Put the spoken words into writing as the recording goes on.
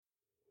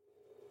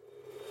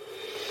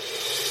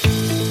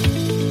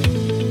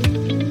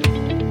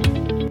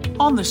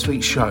On this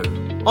week's show,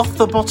 off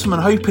the bottom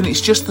and hoping it's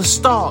just the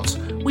start,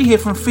 we hear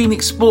from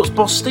Phoenix sports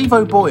boss Steve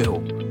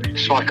O'Boyle.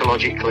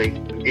 Psychologically,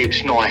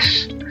 it's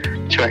nice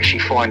to actually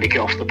finally get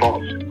off the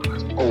bottom,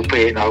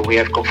 albeit though we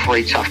have got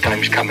 3 tough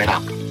games coming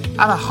up. And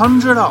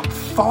 100 up,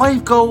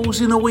 5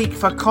 goals in a week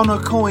for Connor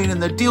Coyne,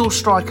 and the deal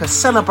striker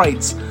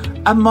celebrates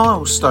a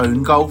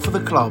milestone goal for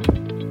the club.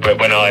 But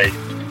when I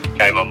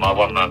came on my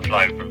 1 month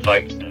loan from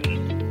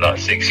Folkestone like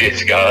 6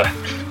 years ago,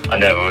 I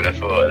never would have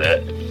thought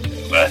that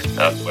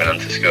I went on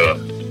to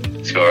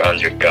score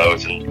 100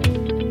 goals. And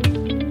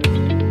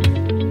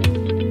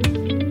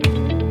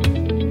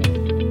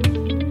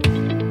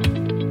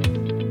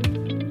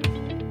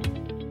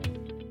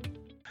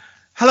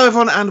hello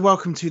everyone and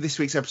welcome to this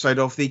week's episode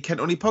of the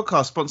Kent Only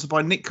podcast, sponsored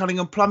by Nick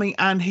Cunningham Plumbing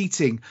and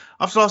Heating.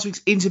 After last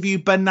week's interview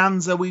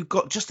bonanza, we've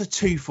got just the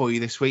 2 for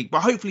you this week,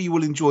 but hopefully you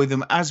will enjoy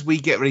them as we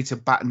get ready to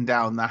batten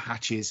down the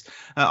hatches.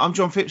 I'm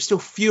John Phipps, still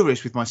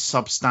furious with my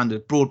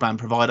substandard broadband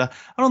provider,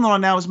 and on the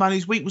line now is a man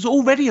whose week was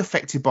already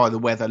affected by the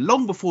weather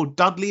long before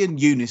Dudley and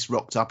Eunice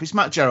rocked up. It's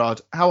Matt Gerard.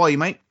 How are you,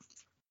 mate?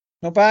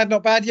 Not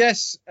bad,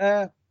 yes.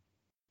 Well,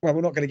 we're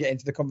not going to get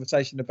into the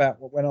conversation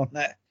about what went on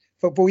there.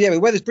 Football, yeah, the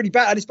weather's pretty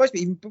bad, and it's supposed to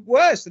be even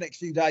worse the next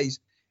few days.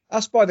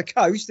 Us by the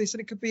coast, they said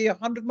it could be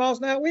 100 miles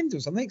an hour winds or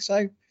something.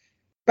 So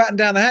batten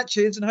down the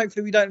hatches, and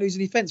hopefully we don't lose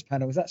any fence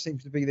panels. That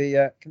seems to be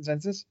the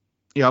consensus.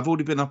 Yeah, I've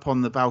already been up on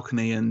the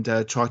balcony and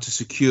tried to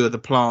secure the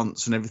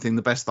plants and everything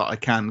the best that I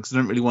can, because I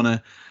don't really want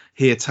to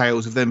hear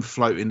tales of them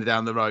floating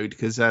down the road,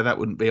 because that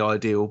wouldn't be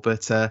ideal.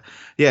 But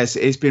yes,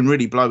 it's been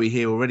really blowy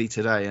here already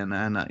today,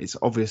 and it's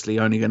obviously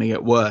only going to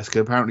get worse,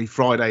 because apparently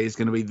Friday is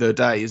going to be the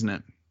day, isn't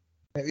it?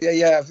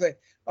 Yeah.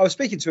 I was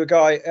speaking to a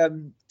guy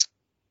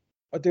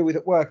I deal with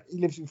at work. He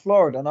lives in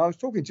Florida, and I was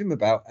talking to him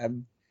about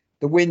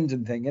the wind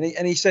and thing.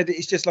 And he said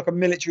it's just like a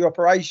military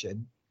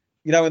operation.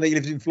 You know, when he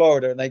lives in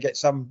Florida and they get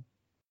some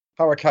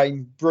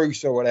Hurricane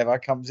Bruce or whatever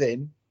comes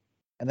in,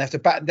 and they have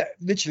to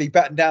literally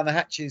batten down the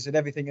hatches and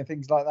everything and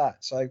things like that.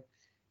 So,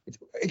 it's,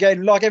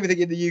 again, like everything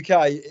in the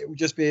UK, it will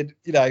just be,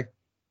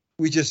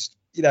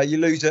 you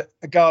lose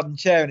a garden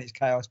chair and it's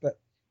chaos. But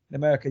in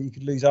America, you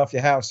could lose half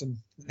your house and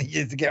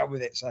years to get on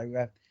with it.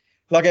 So,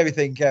 like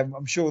everything,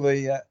 I'm sure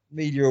the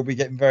media will be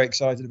getting very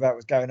excited about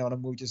what's going on,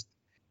 and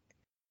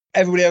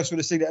everybody else would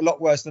have seen it a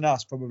lot worse than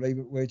us probably,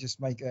 but we'll just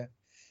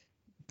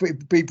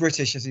be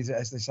British, as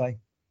they say.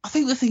 I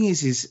think the thing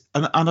is,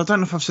 and I don't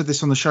know if I've said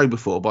this on the show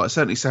before, but I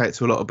certainly say it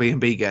to a lot of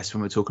B&B guests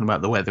when we're talking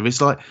about the weather. It's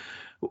like,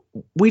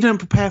 we don't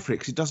prepare for it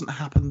because it doesn't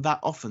happen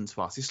that often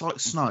to us. It's like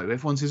snow.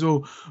 Everyone says,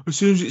 oh, as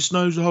soon as it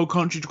snows, the whole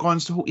country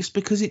grinds to halt. It's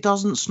because it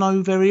doesn't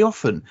snow very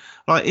often.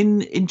 Like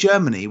in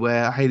Germany,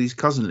 where Hayley's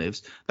cousin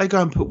lives, they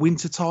go and put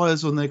winter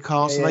tyres on their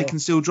car so they can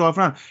still drive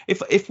around.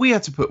 If we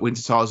had to put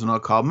winter tyres on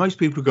our car, most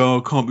people would go, oh,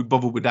 I can't be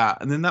bothered with that.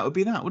 And then that would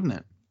be that, wouldn't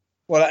it?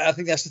 Well, I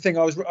think that's the thing.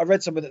 I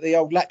read somewhere that the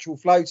old lateral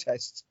flow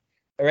tests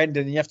are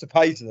ending and you have to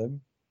pay to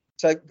them.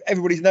 So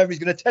nobody's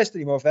going to test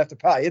anymore if they have to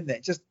pay, isn't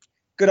it? Just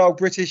good old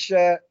British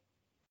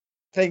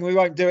thing. We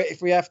won't do it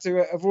if we have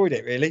to avoid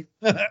it, really.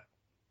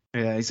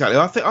 Yeah, exactly.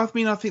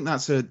 I think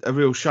that's a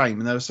real shame.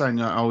 And they were saying,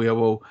 oh yeah,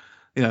 well,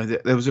 you know,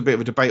 there was a bit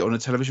of a debate on a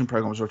television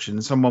program I was watching,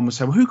 and someone was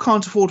saying, well, who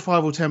can't afford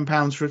 £5 or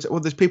 £10 for it? Well,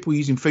 there's people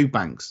using food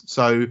banks.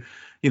 So,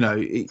 you know,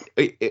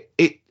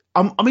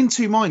 I'm in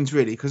two minds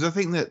really, because I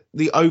think that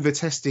the over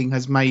testing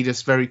has made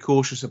us very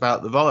cautious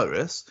about the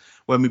virus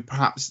when we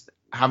perhaps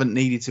haven't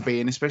needed to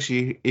be, and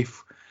especially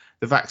if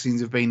the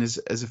vaccines have been as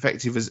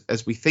effective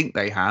as we think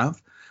they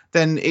have,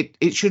 then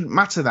it shouldn't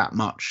matter that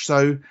much.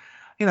 So,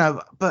 you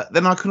know, but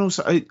then I can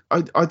also,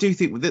 I do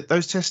think that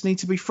those tests need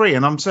to be free,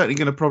 and I'm certainly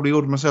going to probably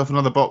order myself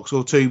another box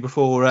or 2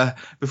 before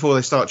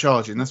they start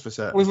charging. That's for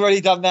certain. We've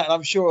already done that, and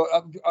I'm sure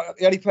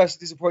the only person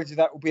disappointed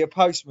that will be a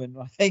postman,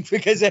 I think,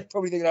 because they're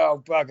probably thinking,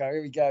 oh, bugger,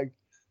 here we go.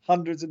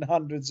 Hundreds and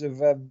hundreds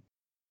of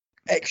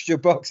extra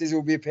boxes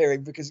will be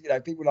appearing, because, you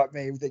know, people like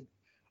me who think,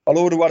 I'll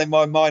order one in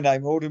my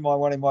name, order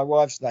one in my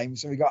wife's name.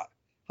 So we got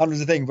hundreds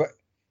of things, but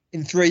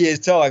in 3 years'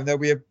 time, there'll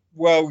be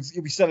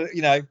you'll be selling,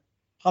 you know,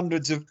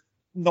 hundreds of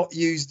not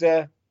used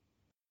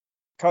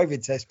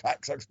COVID test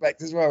packs, I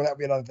expect, as well. That'll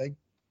be another thing.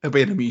 They'll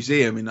be in a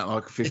museum in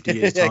like 50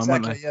 years' time,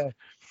 exactly, won't they? Yeah.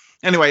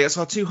 Anyway, it's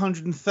our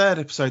 203rd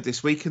episode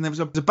this week, and there was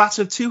a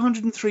battle of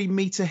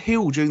 203-metre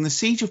hill during the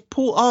Siege of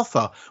Port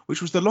Arthur,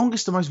 which was the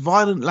longest and most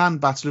violent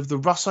land battle of the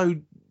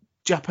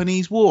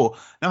Russo-Japanese War.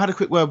 Now, I had a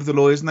quick word with the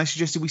lawyers, and they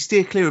suggested we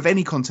steer clear of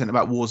any content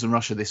about wars in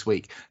Russia this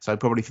week, so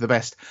probably for the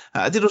best.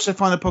 I did also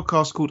find a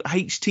podcast called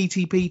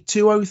HTTP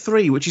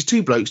 203, which is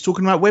 2 blokes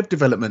talking about web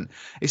development.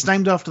 It's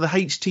named after the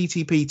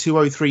HTTP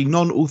 203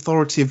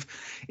 non-authoritative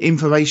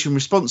information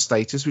response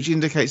status, which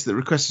indicates that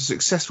requests are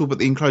successful, but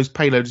the enclosed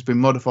payload has been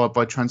modified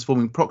by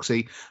transforming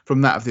proxy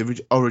from that of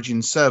the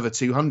origin server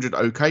 200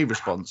 OK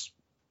response.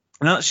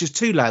 And that's just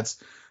 2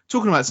 lads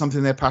talking about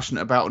something they're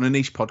passionate about on a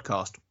niche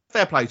podcast.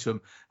 Fair play to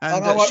them.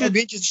 And I'd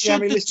be interested to see how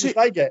many listeners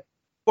they get.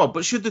 Well,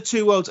 but should the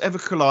 2 worlds ever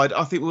collide,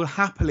 I think we'll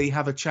happily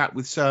have a chat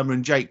with Surma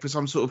and Jake for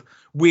some sort of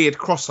weird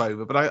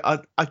crossover.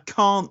 But I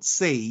can't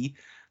see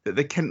that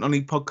the Kent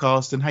Non-League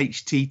podcast and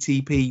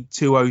HTTP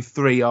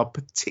 203 are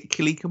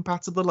particularly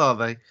compatible, are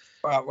they?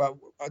 Well,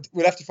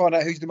 we'll have to find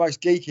out who's the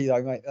most geeky,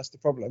 though, mate. That's the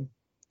problem.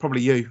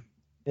 Probably you.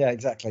 Yeah,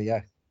 exactly.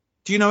 Yeah.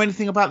 Do you know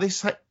anything about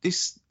this? No,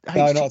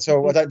 not at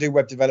all. I don't do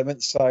web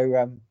development,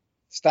 so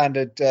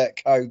standard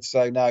code.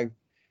 So no.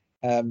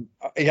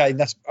 Again,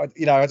 that's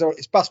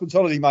it's Busman's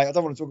holiday, mate. I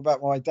don't want to talk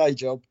about my day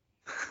job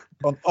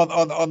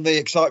on the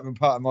excitement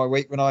part of my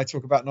week when I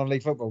talk about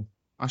non-league football.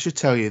 I should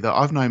tell you that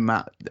I've known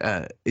Matt.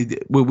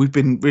 We've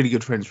been really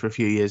good friends for a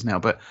few years now,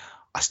 but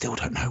I still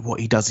don't know what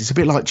he does. It's a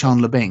bit like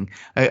Chandler Bing.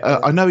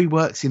 I know he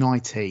works in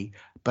IT,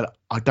 but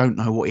I don't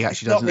know what he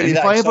actually does. Really, and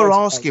if I ever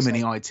ask him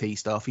any IT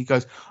stuff, he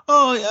goes,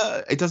 "Oh,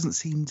 yeah." It doesn't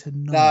seem to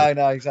know.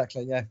 No,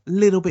 exactly. Yeah, a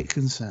little bit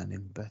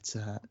concerning, but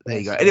there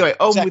you go. Anyway,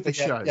 on with the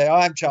show. Yeah,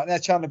 I am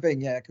Chandler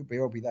Bing. Yeah, it could be.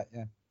 I'll be that.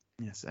 Yeah.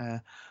 Yes.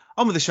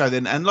 On with the show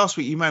then. And last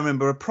week, you may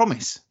remember a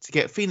promise to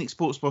get Phoenix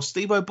Sports boss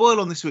Steve O'Boyle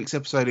on this week's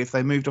episode if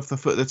they moved off the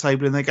foot of the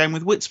table in their game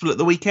with Whitstable at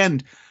the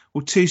weekend.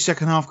 Well, 2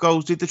 second-half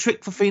goals did the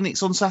trick for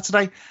Phoenix on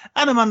Saturday,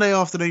 and a Monday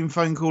afternoon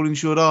phone call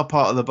ensured our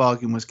part of the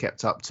bargain was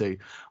kept up too.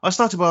 I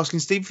started by asking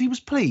Steve if he was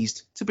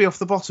pleased to be off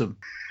the bottom.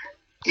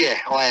 Yeah,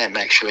 I am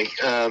actually.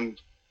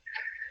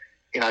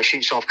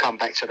 Since I've come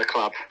back to the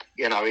club,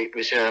 it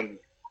was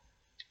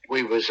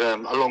we was a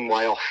long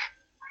way off,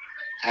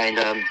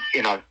 and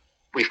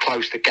we've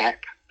closed the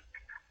gap,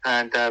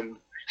 and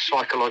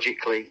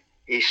psychologically,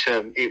 it's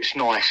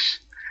nice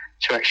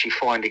to actually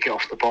finally get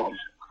off the bottom.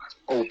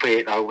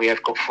 Albeit, though, we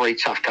have got 3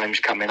 tough games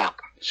coming up.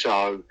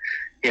 So,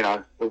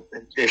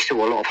 there's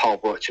still a lot of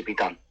hard work to be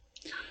done.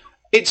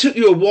 It took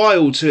you a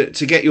while to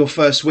get your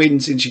first win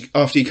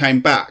after you came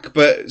back.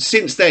 But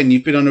since then,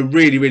 you've been on a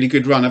really, really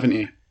good run, haven't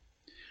you?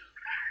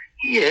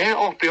 Yeah,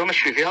 I'll be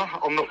honest with you.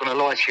 I'm not going to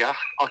lie to you.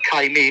 I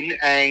came in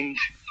and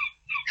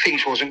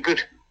things wasn't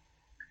good.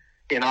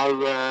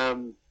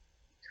 Morale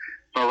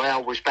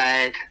was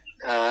bad.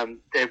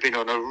 They've been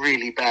on a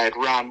really bad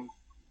run.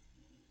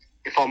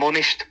 If I'm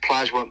honest,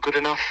 players weren't good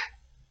enough,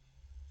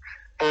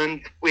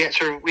 and we had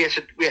to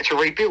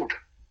rebuild.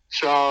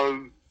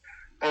 So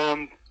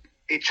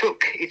it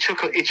took a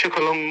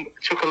long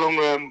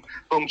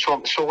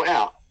time to sort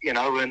out,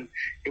 and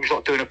it was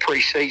like doing a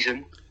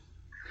pre-season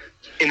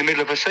in the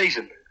middle of a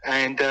season.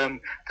 And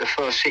the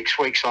first 6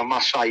 weeks, I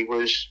must say,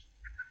 was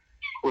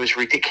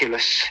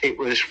ridiculous. It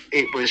was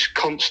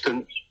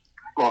constant,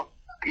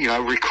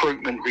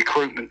 recruitment.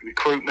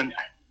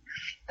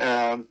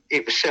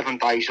 It was 7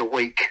 days a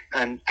week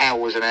and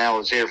hours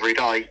every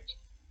day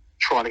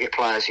trying to get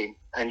players in.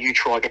 And you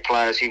try to get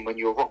players in when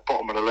you're rock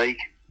bottom of the league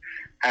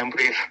and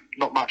with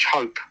not much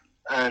hope.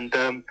 And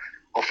I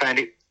found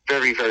it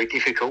very, very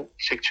difficult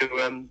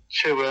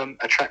to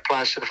attract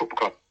players to the football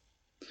club.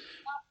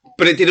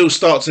 But it did all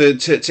start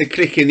to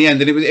click in the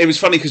end. And it was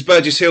funny because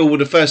Burgess Hill were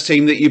the first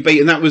team that you beat,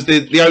 and that was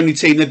the only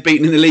team they'd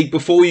beaten in the league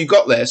before you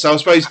got there. So I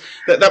suppose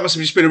that must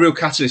have just been a real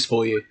catalyst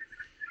for you.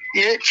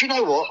 Yeah, do you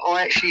know what?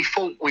 I actually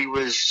thought we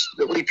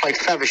played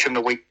Faversham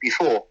the week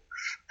before,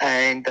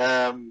 and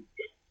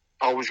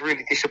I was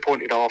really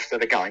disappointed after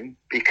the game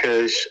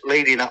because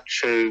leading up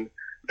to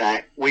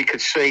that, we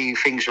could see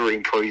things were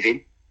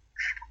improving,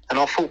 and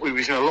I thought we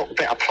was in a lot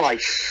better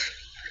place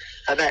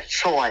at that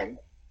time.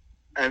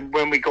 And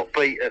when we got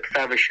beat at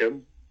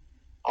Faversham,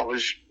 it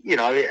was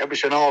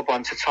an hard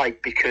one to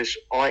take because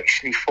I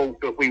actually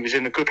thought that we was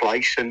in a good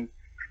place, and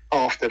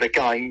after the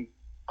game,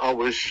 I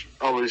was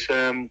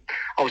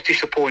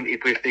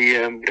disappointed with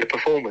the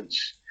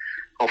performance.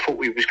 I thought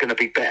we was going to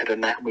be better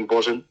than that, and we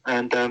wasn't.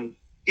 And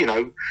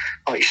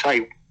like you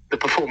say, the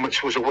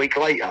performance was a week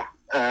later,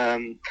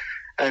 and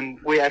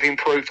we have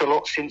improved a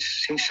lot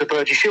since the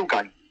Burgess Hill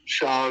game.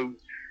 So,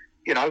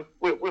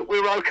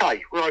 we're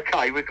okay. We're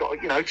okay. We've got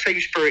team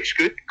spirit's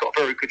good. Got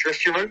a very good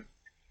dressing room,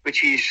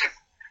 which is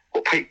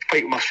what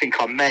people must think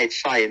I'm mad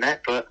saying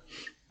that, but.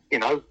 We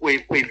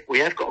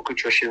have got a good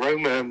dressing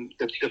room.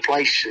 The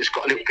place has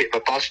got a little bit of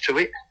a buzz to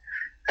it,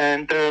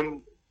 and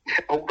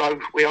although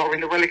we are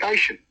in the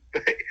relegation,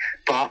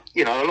 but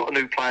a lot of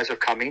new players have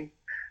come in,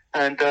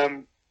 and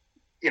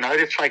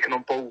they've taken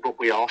on board what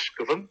we ask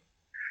of them,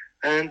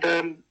 and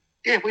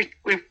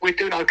we're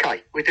doing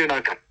okay. We're doing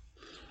okay.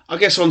 I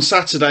guess on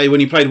Saturday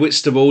when you played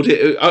Whitstable,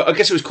 I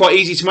guess it was quite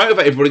easy to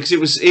motivate everybody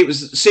because it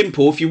was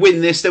simple. If you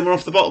win this, then we're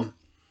off the bottom.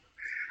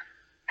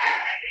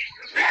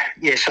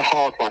 Yeah, it's a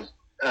hard one.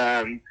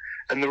 And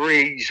the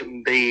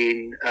reason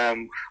being,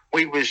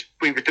 we were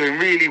doing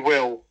really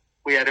well.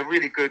 We had a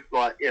really good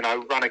run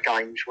of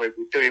games where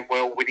we were doing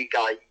well, winning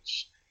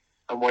games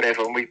and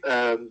whatever. And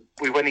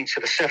we went into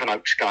the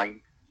Sevenoaks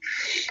game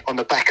on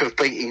the back of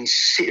beating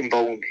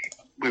Sittingbourne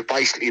with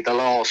basically the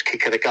last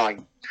kick of the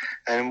game.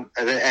 And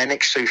our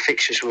next 2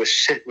 fixtures were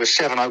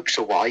Sevenoaks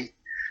away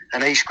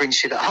and East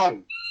Grinstead at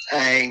home.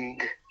 And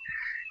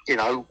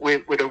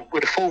with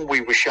the form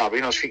we were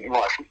showing, I was thinking,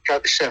 right, if we go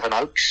to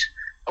Sevenoaks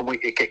and we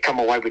could come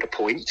away with the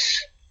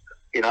points,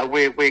 we're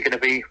going to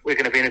be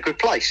in a good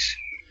place.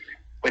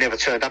 We never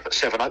turned up at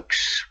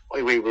Sevenoaks.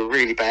 We were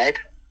really bad,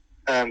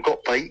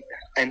 got beat,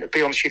 and to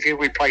be honest with you,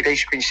 we played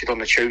East Grinstead on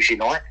the Tuesday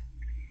night,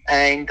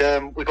 and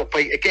we got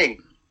beat again.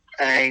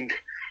 And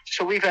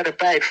so we've had a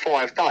bad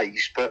 5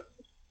 days, but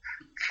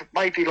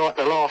maybe like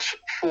the last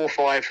 4,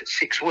 5,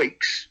 6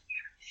 weeks,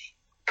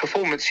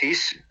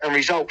 performances and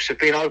results have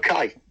been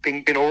okay,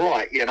 been all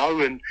right,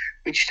 and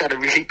we just had a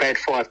really bad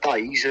 5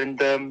 days,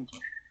 and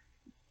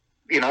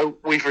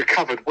we've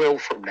recovered well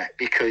from that,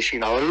 because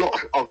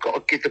I've got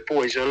to give the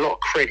boys a lot of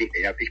credit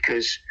there,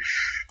 because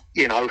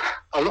a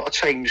lot of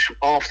teams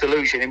after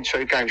losing them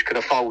 2 games could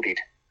have folded,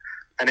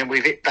 and then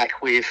we've hit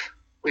back with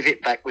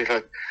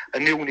a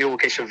 0-0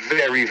 against a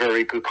very,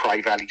 very good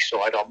Cray Valley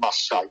side, I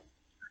must say.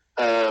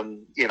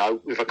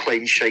 With a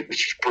clean sheet,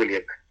 which is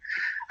brilliant.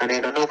 And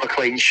then another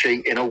clean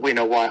sheet in a win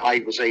away at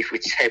Ablesheath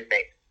with 10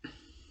 men.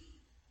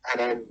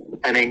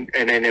 And then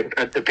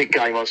the big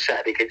game on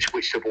Saturday against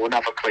Whitstable,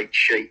 another clean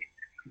sheet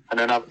and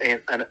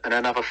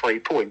another 3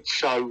 points.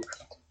 So,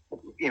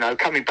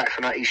 coming back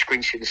from that East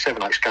Grinstead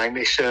Sevenoaks game,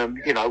 it's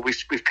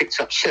we've picked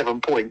up 7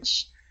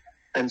 points.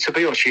 And to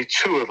be honest with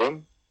you, 2 of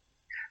them,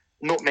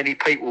 not many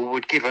people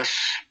would give us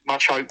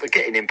much hope of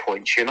getting in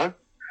points,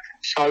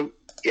 So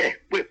yeah,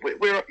 we're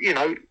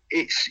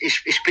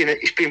it's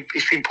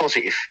been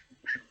positive,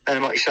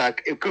 and like you say,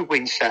 a good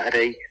win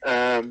Saturday.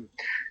 And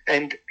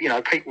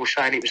people were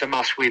saying it was a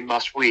must win.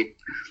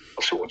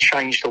 I've sort of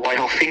changed the way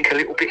I think a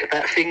little bit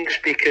about things,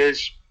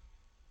 because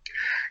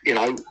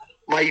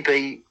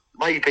maybe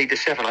the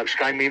Sevenoaks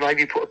game, we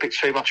maybe put a bit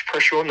too much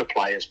pressure on the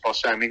players by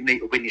saying we need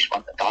to win this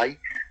one today.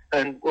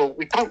 And well,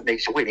 we don't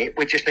need to win it.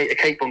 We just need to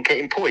keep on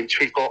getting points.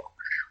 We've got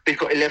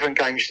 11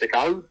 games to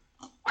go,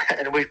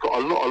 and we've got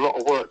a lot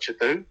of work to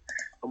do,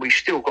 and we've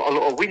still got a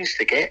lot of wins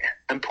to get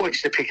and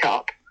points to pick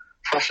up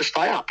for us to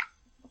stay up.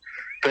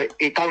 But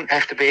it don't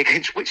have to be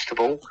against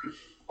Whitstable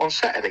on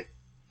Saturday.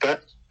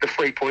 But the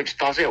 3 points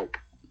does help.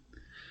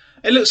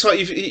 It looks like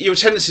your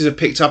attendances have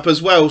picked up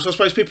as well, so I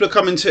suppose people are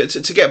coming to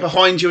get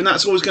behind you, and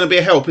that's always going to be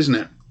a help, isn't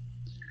it?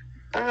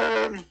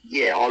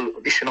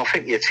 I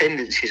think the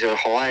attendances are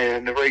high,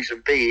 and the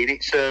reason being,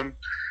 it's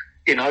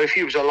if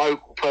you was a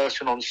local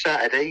person on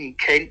Saturday in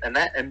Kent and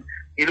that, and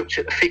you looked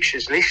at the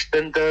fixtures list,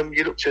 and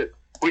you looked at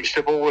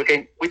Whitstable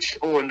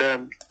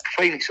and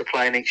Phoenix are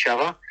playing each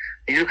other,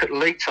 and you look at the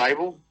league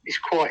table, it's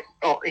quite,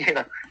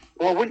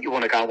 why wouldn't you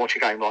want to go and watch a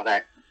game like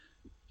that?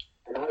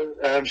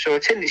 So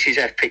attendances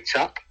have picked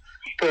up,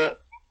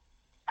 but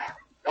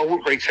I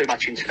wouldn't read too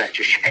much into that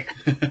just yet.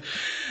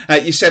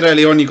 You said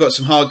earlier on you've got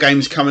some hard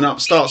games coming up.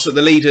 Starts at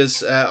the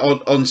Leaders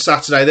on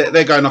Saturday.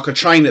 They're going like a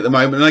train at the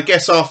moment. And I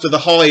guess after the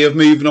high of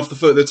moving off the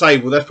foot of the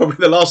table, that's probably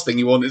the last thing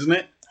you want, isn't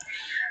it?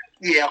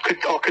 Yeah,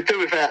 I could do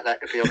without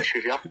that, to be honest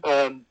with you.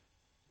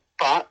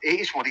 But it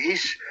is what it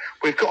is.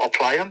 We've got to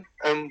play them.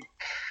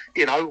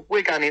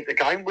 We're going into the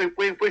game.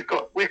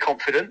 We're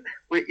confident.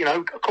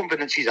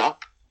 Confidence is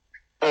up.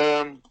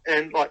 And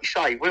like you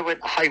say, we went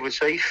to Haywards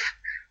Heath,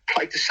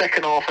 played the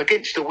second half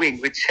against the wind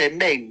with 10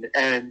 men,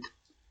 and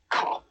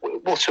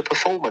what a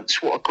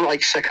performance. What a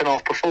great second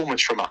half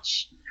performance from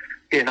us.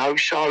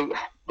 So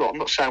I'm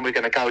not saying we're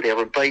going to go there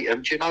and beat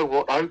them. Do you know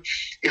what though?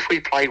 If we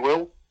play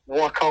well,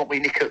 why can't we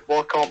nick a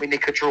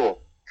draw?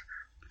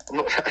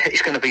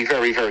 It's going to be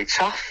very, very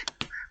tough.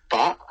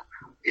 But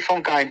if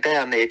I'm going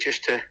down there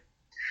just to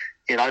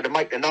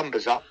make the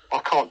numbers up, I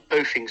can't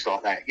do things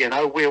like that.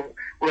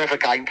 We'll have a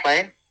game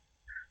plan,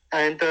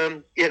 and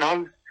and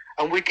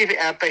we give it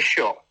our best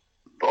shot.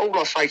 But all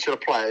I say to the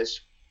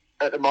players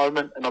at the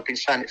moment, and I've been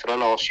saying it for the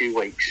last few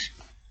weeks,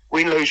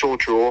 win, lose or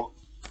draw,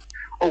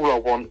 all I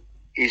want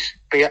is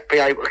be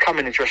able to come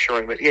in the dressing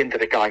room at the end of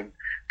the game,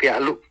 be able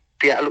to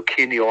look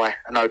you in the eye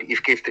and know that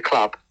you've given the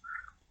club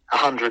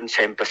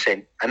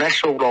 110%. And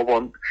that's all I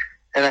want.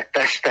 And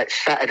that's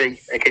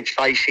Saturday against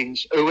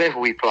Hastings, whoever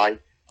we play.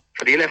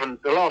 For the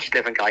last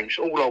 11 games,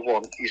 all I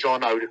want is I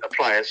know that the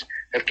players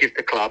have given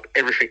the club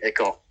everything they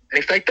got. And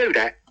if they do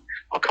that,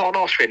 I can't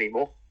ask for any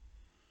more.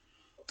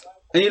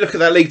 And you look at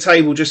that league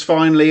table just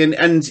finally,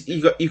 and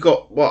you've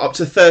got what, up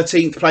to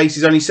 13th place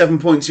is only 7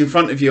 points in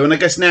front of you. And I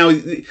guess now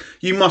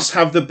you must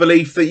have the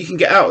belief that you can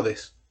get out of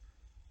this.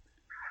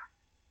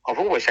 I've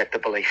always had the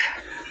belief.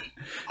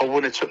 I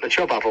wouldn't have took the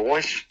job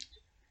otherwise.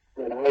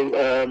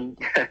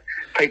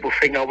 People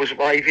think I was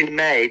raving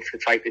mad to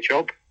take the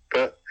job,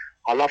 but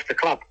I love the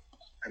club,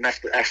 and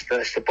that's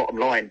the bottom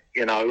line.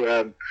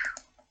 I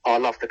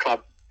love the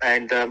club,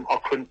 and I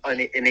couldn't,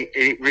 and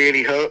it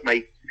really hurt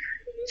me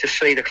to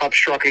see the club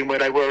struggling where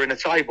they were in the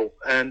table,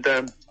 and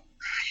I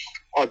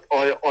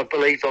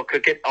believed I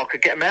could get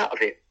them out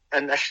of it,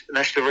 and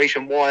that's the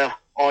reason why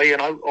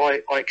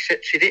I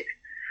accepted it,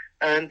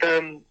 and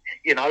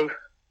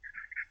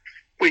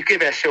we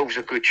give ourselves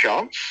a good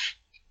chance,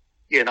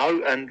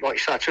 and like I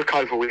say, I took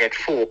over, we had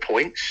 4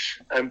 points,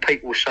 and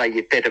people say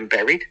you're dead and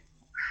buried,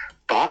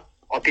 but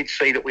I did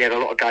see that we had a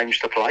lot of games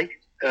to play,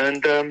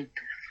 and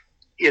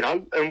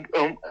and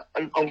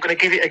I'm going to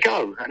give it a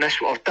go, and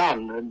that's what I've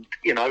done. And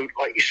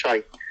like you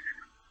say,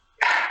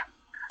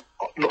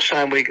 I'm not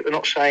saying like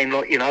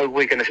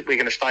we're going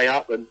to stay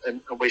up and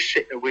we're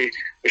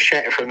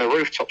shouting from the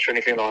rooftops or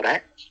anything like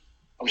that.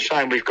 I'm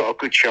saying we've got a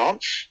good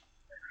chance.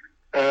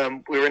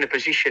 We're in a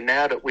position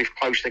now that we've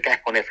closed the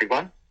gap on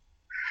everyone.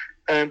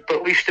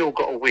 But we've still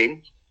got to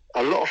win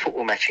a lot of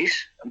football matches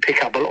and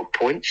pick up a lot of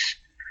points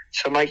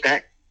to make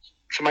that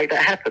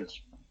happen.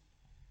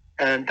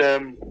 And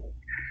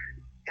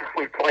if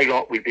we play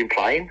like we've been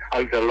playing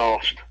over the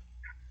last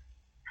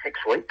 6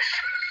 weeks,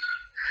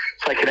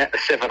 taking out the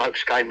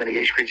Sevenoaks game and the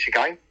East Grinstead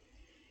game,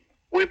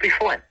 we'll be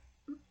fine.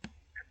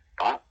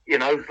 But you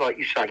know, like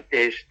you say,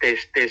 there's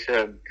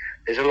a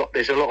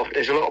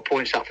lot of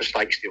points up for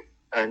stake still,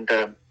 and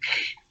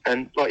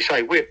like I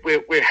say,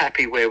 we're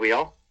happy where we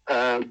are.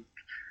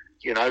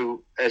 You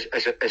know, as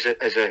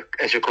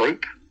a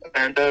group,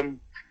 and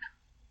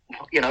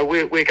you know,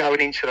 we're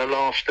going into the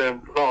last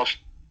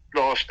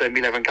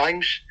 11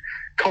 games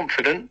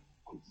confident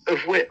of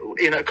what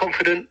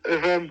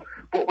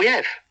we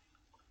have,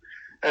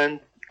 and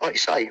like I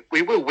say,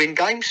 we will win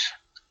games,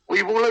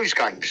 we will lose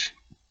games,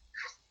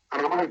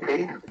 and I'm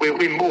hoping we'll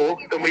win more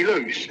than we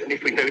lose, and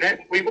if we do that,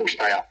 we will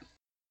stay up.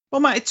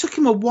 Well, mate, it took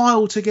him a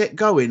while to get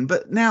going,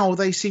 but now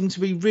they seem to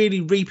be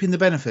really reaping the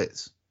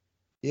benefits.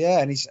 Yeah,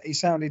 and he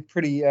sounded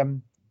pretty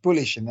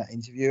bullish in that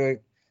interview.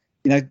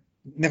 You know,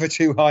 never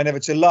too high, never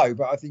too low.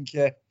 But I think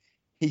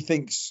he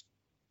thinks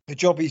the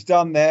job he's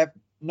done there,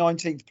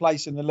 19th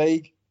place in the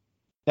league.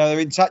 Now they're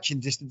in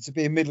touching distance to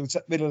be in middle of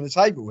the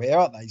table here,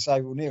 aren't they?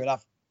 So we're near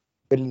enough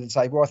middle of the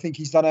table. I think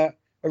he's done a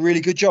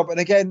really good job. And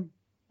again,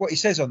 what he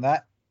says on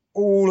that,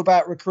 all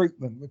about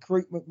recruitment.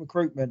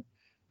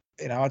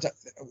 You know,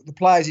 the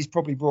players he's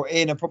probably brought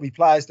in are probably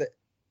players that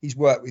he's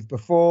worked with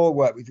before,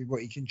 worked with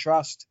what he can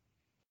trust.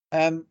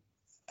 And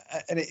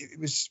it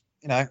was,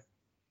 you know,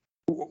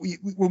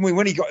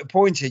 when he got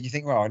appointed, you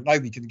think, well,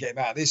 nobody can get him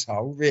out of this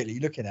hole, really,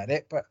 looking at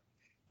it. But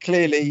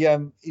clearly,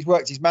 he's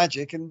worked his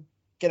magic and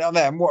get on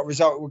there. And what a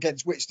result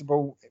against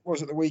Whitstable it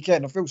was at the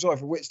weekend. I feel sorry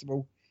for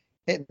Whitstable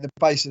hitting the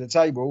base of the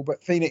table,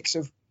 but Phoenix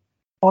have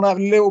on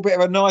having a little bit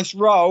of a nice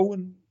roll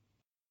and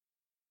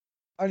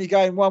only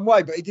going one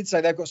way. But he did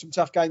say they've got some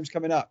tough games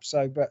coming up.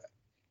 So, but,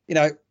 you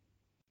know,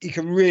 he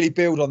can really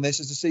build on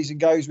this as the season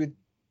goes with,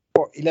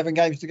 11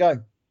 games to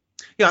go.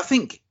 Yeah, I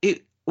think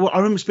it. Well, I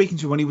remember speaking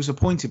to him when he was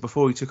appointed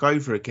before he took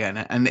over again,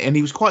 and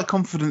he was quite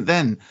confident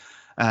then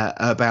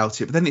about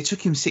it. But then it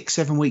took him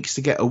 6-7 weeks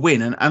to get a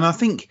win, and I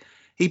think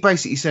he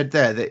basically said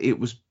there that it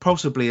was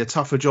possibly a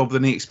tougher job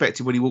than he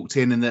expected when he walked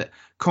in, and that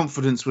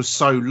confidence was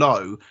so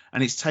low,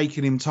 and it's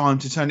taken him time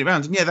to turn it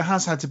around. And yeah, there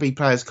has had to be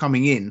players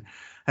coming in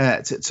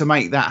to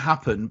make that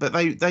happen, but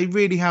they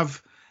really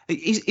have.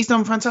 He's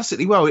done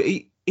fantastically well.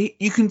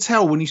 You can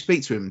tell when you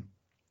speak to him.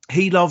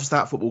 He loves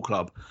that football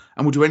club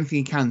and will do anything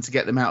he can to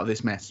get them out of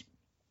this mess.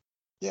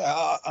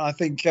 Yeah, I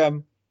think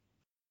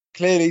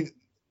clearly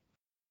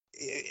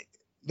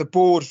the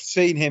board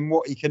seen him,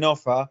 what he can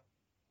offer.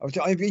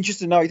 I'd be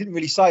interested to know, he didn't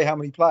really say how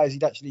many players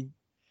he'd actually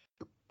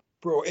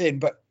brought in,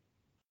 but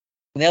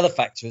the other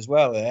factor as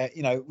well there,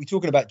 you know, we're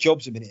talking about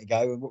jobs a minute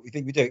ago and what we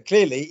think we do.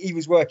 Clearly, he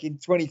was working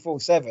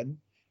 24/7.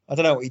 I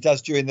don't know what he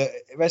does during the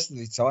rest of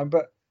his time,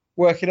 but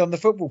working on the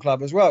football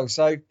club as well.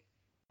 So, and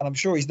I'm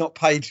sure he's not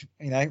paid,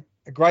 you know,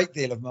 a great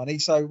deal of money,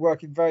 so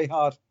working very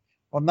hard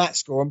on that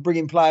score and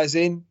bringing players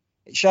in.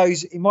 It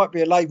shows it might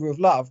be a labour of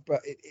love, but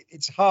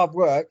it's hard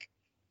work.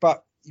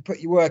 But you put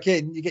your work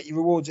in, you get your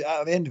rewards out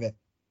at the end of it.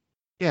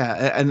 Yeah,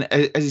 and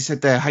as you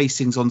said there,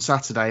 Hastings on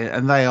Saturday,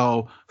 and they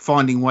are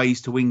finding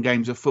ways to win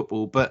games of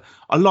football. But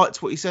I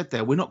liked what he said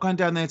there. We're not going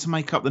down there to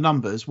make up the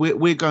numbers.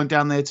 We're going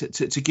down there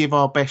to give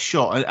our best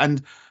shot. And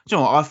you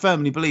know what? I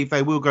firmly believe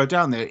they will go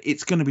down there.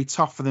 It's going to be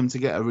tough for them to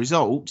get a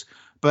result,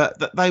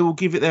 but they will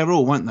give it their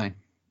all, won't they?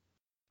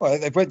 Well,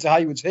 they went to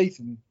Haywards Heath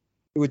and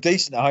they were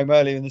decent at home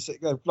earlier in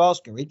the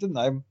Glasgow week, didn't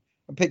they? And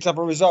picked up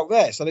a result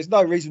there. So there's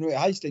no reason why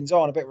Hastings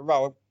are on a bit of a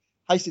roll.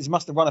 Hastings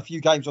must have won a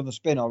few games on the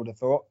spin, I would have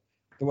thought.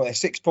 They're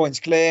 6 points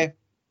clear.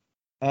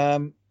 You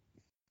know,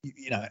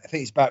 I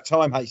think it's about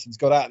time Hastings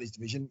got out of this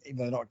division, even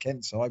though they're not a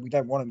Kent side. We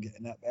don't want them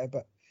getting out there,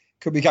 but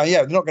could be going, yeah,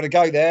 they're not going to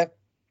go there.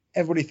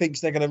 Everybody thinks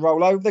they're going to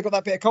roll over. They've got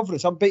that bit of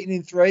confidence. I'm beaten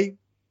in 3.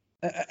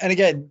 And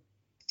again,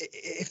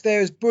 if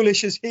they're as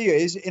bullish as he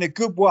is in a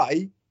good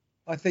way,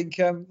 I think,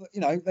 you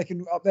know, they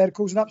can up there to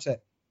cause an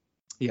upset.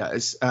 Yeah,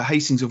 it's,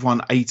 Hastings have won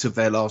 8 of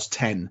their last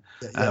 10,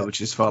 yeah. Which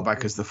is as far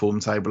back as the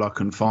form table I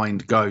can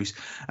find goes.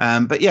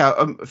 But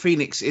yeah,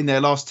 Phoenix in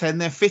their last 10,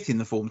 they're 5th in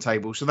the form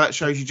table. So that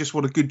shows you just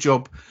what a good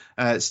job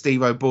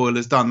Steve O'Boyle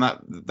has done.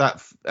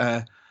 That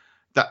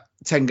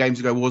 10 games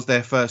ago was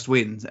their first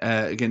win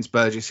against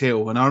Burgess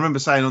Hill. And I remember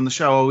saying on the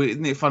show, oh,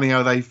 isn't it funny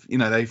how they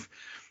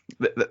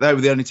were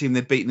the only team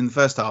they'd beaten in the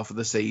first half of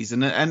the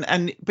season.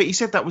 But he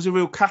said that was a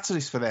real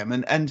catalyst for them.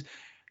 And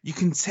you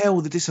can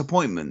tell the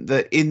disappointment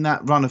that in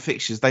that run of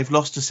fixtures, they've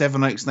lost to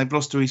Sevenoaks and they've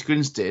lost to East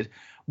Grinstead,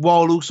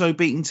 while also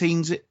beating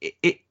teams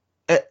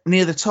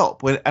near the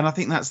top. And I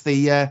think that's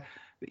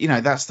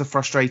that's the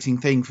frustrating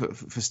thing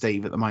for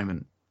Steve at the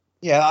moment.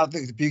 Yeah, I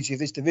think the beauty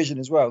of this division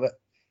as well, that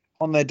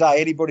on their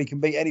day, anybody can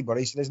beat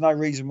anybody. So there's no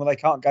reason why they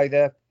can't go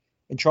there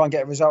and try and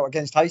get a result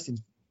against Hastings.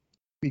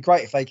 It'd be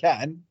great if they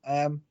can,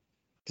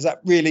 because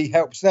that really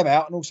helps them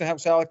out and also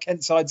helps our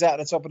Kent sides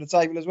out at the top of the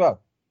table as well.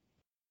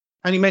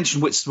 And you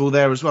mentioned Whitstable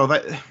there as well.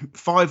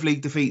 5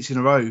 league defeats in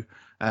a row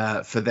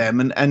for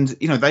them. And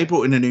you know, they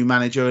brought in a new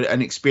manager,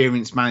 an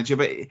experienced manager,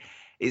 but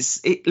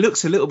it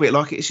looks a little bit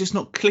like it's just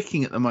not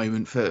clicking at the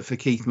moment for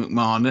Keith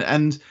McMahon.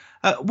 And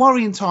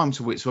worrying times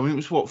for Whitstable. I mean,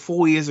 it was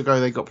 4 years ago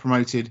they got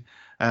promoted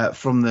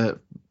from the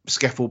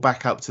SCEFL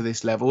back up to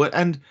this level.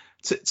 And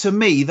to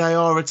me, they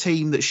are a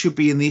team that should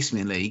be in the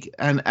Isthmian League.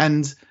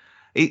 And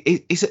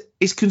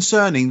it's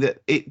concerning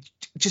that it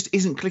just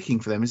isn't clicking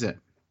for them, is it?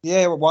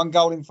 Yeah, 1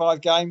 goal in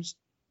 5 games.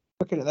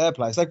 Looking at their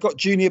players, they've got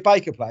Junior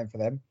Baker playing for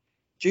them.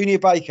 Junior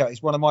Baker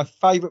is one of my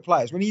favourite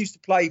players. When he used to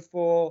play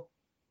for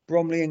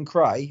Bromley and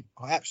Cray,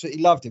 I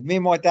absolutely loved him. Me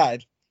and my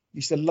dad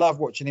used to love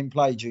watching him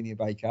play, Junior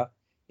Baker.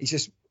 He's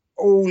just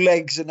all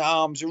legs and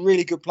arms, a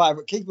really good player.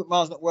 But Keith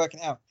McMahon's not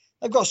working out.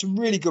 They've got some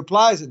really good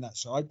players in that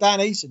side.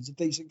 Dan Eason's a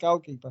decent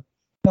goalkeeper. You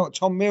know what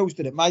Tom Mills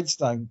did at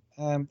Maidstone.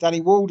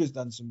 Danny Walder's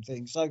done some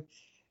things. So,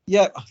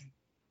 yeah,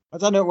 I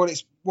don't know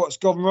what's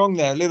gone wrong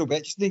there a little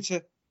bit. Just need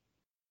to,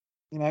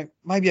 you know,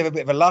 maybe have a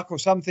bit of a luck or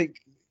something.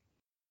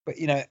 But,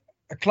 you know,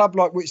 a club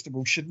like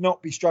Whitstable should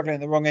not be struggling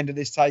at the wrong end of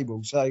this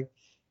table. So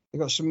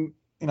they've got some,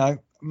 you know,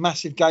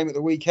 massive game at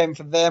the weekend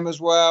for them as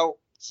well.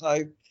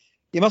 So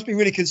it must be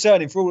really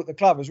concerning for all at the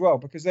club as well,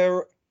 because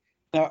they're,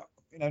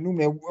 you know,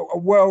 normally a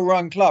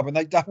well-run club, and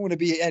they don't want to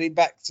be heading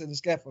back to the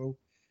SCEFL.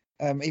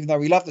 Even though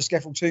we love the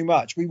SCEFL too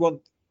much, we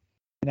want,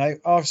 you know,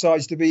 our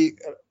sides to be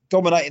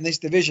dominating this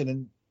division,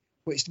 and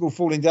Whitstable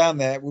falling down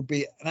there would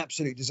be an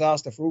absolute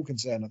disaster for all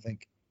concerned, I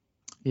think.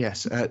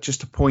 Yes,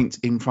 just a point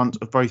in front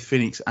of both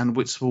Phoenix and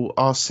Whitstable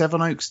are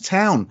Sevenoaks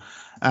Town.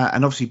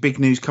 And obviously big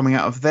news coming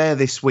out of there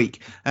this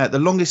week. The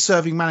longest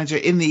serving manager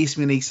in the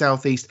Isthmian League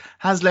South East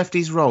has left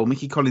his role.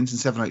 Mickey Collins and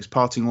Sevenoaks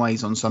parting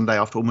ways on Sunday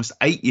after almost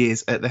 8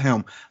 years at the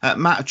helm.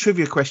 Matt, a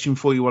trivia question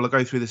for you while I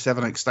go through the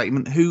Sevenoaks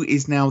statement. Who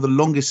is now the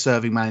longest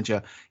serving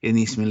manager in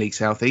the Isthmian League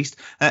South East?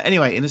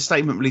 Anyway, in a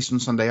statement released on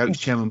Sunday, Oaks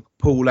chairman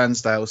Paul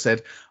Lansdale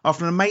said,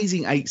 "After an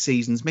amazing 8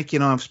 seasons, Mickey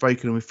and I have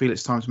spoken and we feel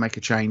it's time to make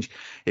a change.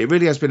 It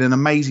really has been an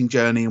amazing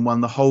journey and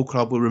one the whole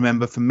club will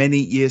remember for many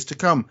years to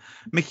come.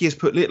 Mickey has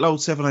put little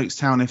old Sevenoaks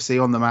Town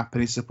FC on the map,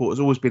 and his support has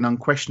always been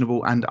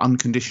unquestionable and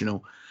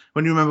unconditional.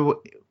 When you remember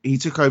he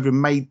took over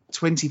in May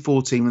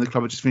 2014 when the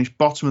club had just finished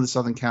bottom of the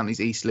Southern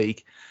Counties East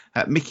League.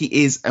 Mickey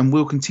is and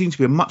will continue to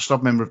be a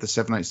much-loved member of the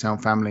Sevenoaks Town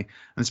family,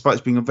 and despite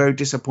it being a very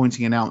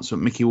disappointing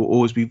announcement, Mickey will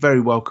always be very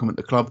welcome at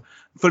the club.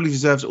 Fully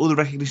deserves all the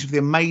recognition for the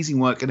amazing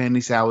work and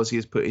endless hours he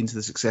has put into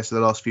the success of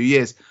the last few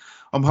years.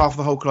 On behalf of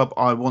the whole club,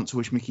 I want to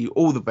wish Mickey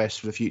all the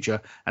best for the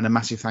future and a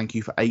massive thank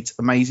you for 8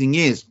 amazing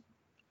years."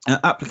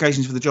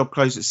 Applications for the job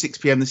closed at 6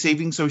 p.m. this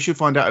evening, so we should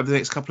find out over the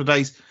next couple of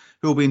days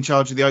who will be in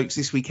charge of the Oaks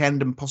this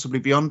weekend and possibly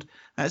beyond.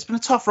 It's been a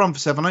tough run for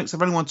Sevenoaks.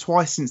 They've only won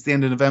twice since the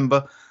end of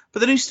November, but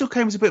the news still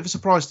came as a bit of a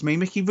surprise to me.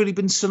 Mickey really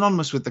been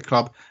synonymous with the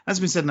club. As has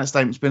been said in that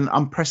statement, it's been an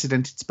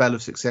unprecedented spell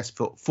of success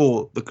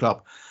for the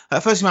club.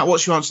 Firstly, Matt,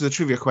 what's your answer to the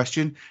trivia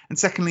question? And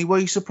secondly, were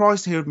you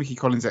surprised to hear of Mickey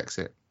Collins'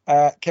 exit?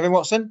 Kevin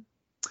Watson?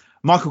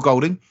 Michael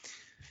Golding.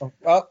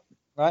 Oh,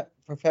 right.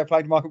 Fair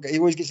play to Michael. He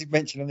always gets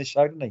mentioned on this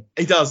show, doesn't he?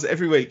 He does,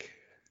 every week.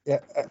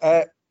 Yeah.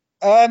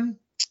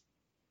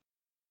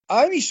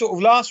 I only sort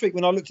of last week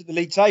when I looked at the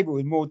league table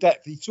in more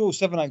depth, he saw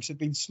Sevenoaks had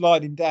been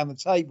sliding down the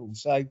table.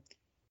 So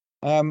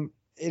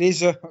it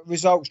is a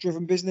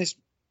results-driven business.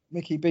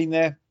 Mickey been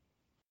there,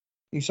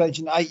 youth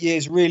agent 8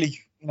 years, really,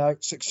 you know,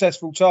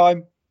 successful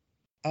time.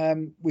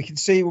 We can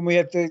see when we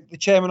have the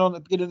chairman on at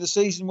the beginning of the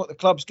season what the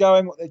club's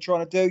going, what they're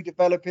trying to do,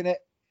 developing it.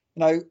 You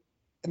know,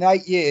 in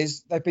 8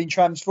 years they've been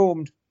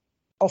transformed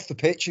off the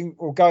pitch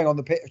or going on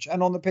the pitch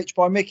and on the pitch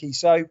by Mickey.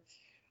 So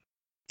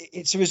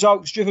it's a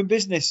results-driven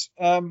business.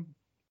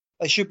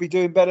 They should be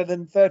doing better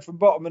than third from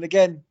bottom. And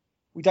again,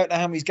 we don't know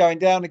how many's going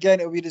down. Again,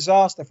 it'll be a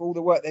disaster for all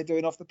the work they're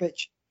doing off the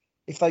pitch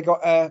if they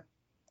got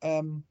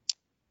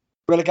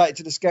relegated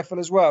to the SCEFL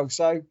as well.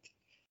 So,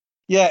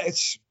 yeah,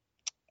 it's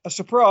a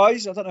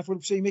surprise. I don't know if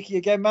we'll see Mickey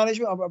again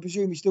management. I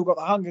presume he's still got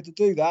the hunger to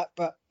do that.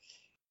 But,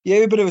 yeah,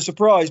 a bit of a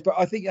surprise. But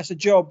I think that's a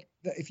job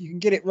that if you can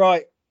get it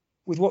right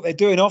with what they're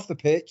doing off the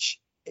pitch,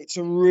 it's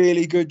a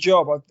really good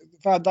job.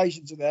 The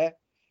foundations are there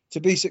to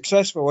be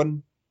successful.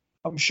 And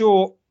I'm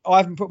sure I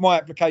haven't put my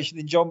application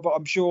in, John, but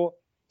I'm sure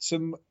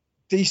some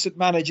decent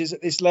managers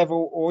at this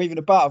level or even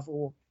above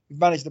or who've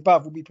managed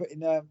above will be putting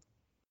their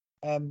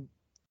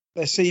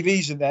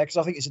CVs in there because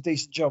I think it's a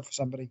decent job for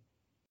somebody.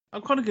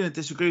 I'm kind of going to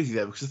disagree with you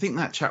there because I think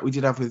that chat we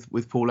did have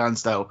with Paul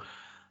Lansdale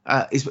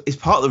is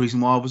part of the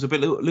reason why I was a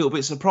little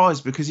bit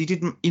surprised because he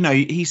didn't, you know,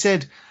 he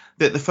said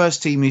that the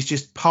first team is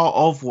just part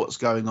of what's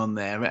going on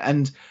there.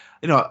 And,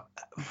 you know,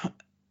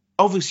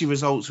 obviously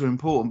results are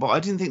important, but I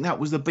didn't think that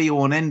was the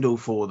be-all and end-all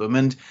for them.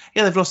 And,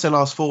 yeah, they've lost their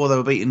last 4. They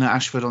were beaten at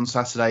Ashford on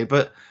Saturday.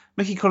 But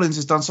Mickey Collins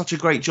has done such a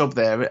great job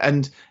there.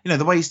 And, you know,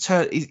 the way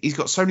he's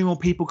got so many more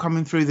people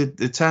coming through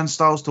the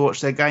turnstiles to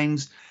watch their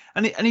games.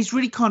 And he's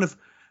really kind of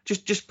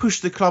just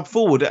pushed the club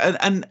forward.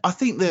 And I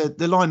think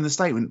the line in the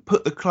statement,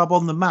 put the club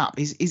on the map,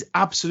 is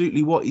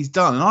absolutely what he's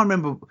done. And I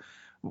remember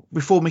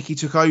before Mickey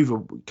took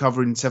over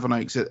covering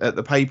Sevenoaks at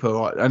the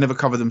paper, I never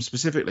covered them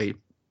specifically.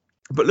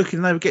 But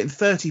looking, they were getting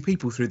 30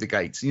 people through the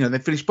gates. You know, they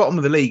finished bottom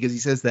of the league, as he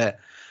says there.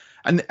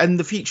 and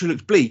the future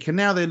looked bleak, and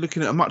now they're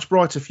looking at a much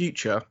brighter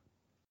future.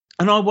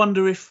 And I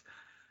wonder if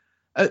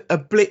a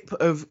blip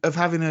of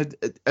having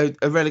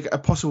a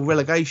possible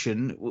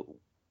relegation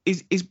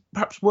is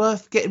perhaps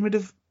worth getting rid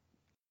of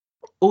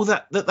all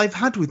that they've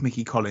had with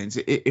Mickey Collins,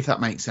 if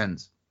that makes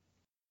sense.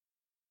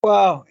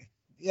 Well,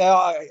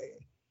 yeah,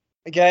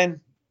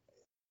 again,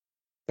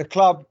 the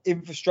club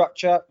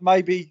infrastructure,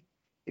 maybe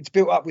it's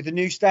built up with the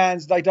new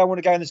stands. They don't want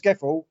to go in the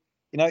scaffold.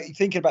 You know, you're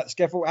thinking about the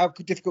scaffold, how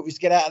difficult it is to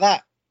get out of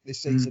that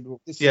this season.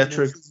 Yeah,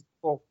 true.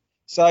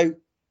 So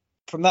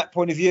from that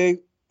point of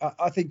view,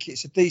 I think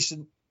it's a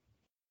decent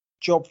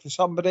job for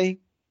somebody.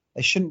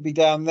 They shouldn't be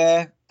down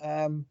there.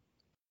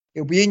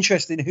 It'll be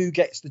interesting who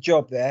gets the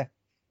job there.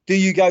 Do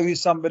you go with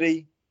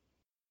somebody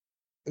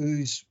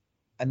who's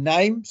a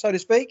name, so to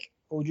speak,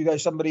 or do you go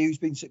somebody who's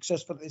been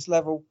successful at this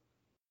level,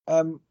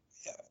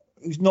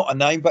 who's not a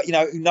name, but, you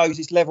know, who knows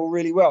this level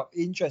really well?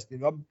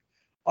 Interesting.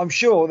 I'm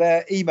sure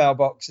their email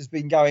box has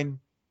been going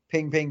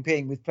ping, ping,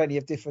 ping with plenty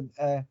of different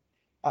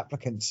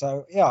applicants.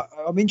 So, yeah,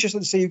 I'm interested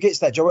to see who gets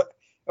that job.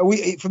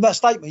 From that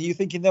statement, are you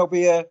thinking there'll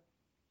be a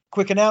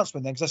quick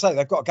announcement then? Because I say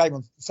they've got a game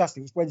on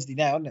Saturday. It's Wednesday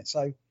now, isn't it?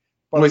 So,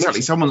 well,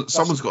 exactly.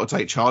 Someone's got to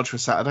take charge for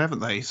Saturday, haven't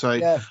they? So,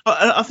 yeah.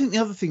 I think the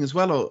other thing as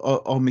well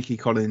on Mickey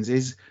Collins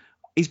is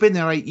he's been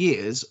there 8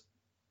 years.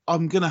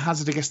 I'm going to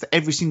hazard a guess that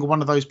every single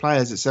one of those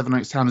players at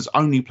Sevenoaks Town has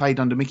only played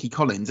under Mickey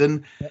Collins.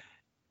 And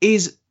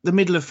is the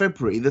middle of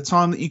February the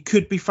time that you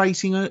could be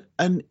facing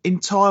an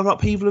entire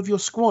upheaval of your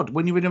squad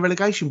when you're in a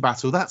relegation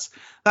battle? That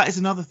is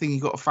another thing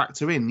you've got to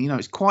factor in. You know,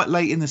 it's quite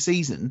late in the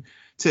season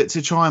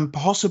to try and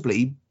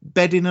possibly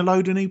bed in a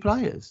load of new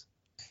players.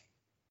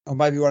 Or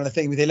maybe one of the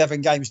things with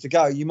 11 games to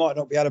go, you might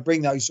not be able to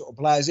bring those sort of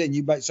players in.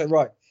 You might say,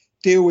 right,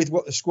 deal with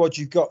what the squad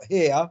you've got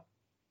here.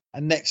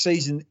 And next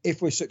season, if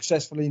we're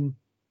successful in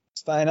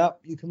staying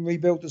up, you can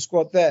rebuild the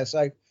squad there.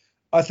 So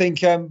I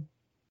think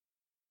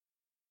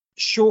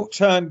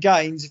short-term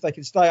gains, if they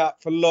can stay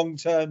up for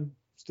long-term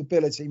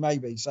stability,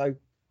 maybe. So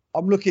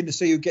I'm looking to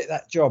see who get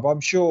that job.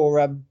 I'm sure.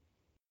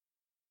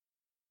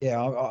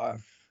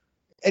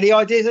 Any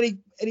ideas?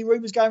 Any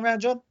rumours going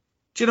around, John?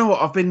 Do you know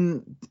what? I've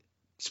been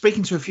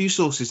speaking to a few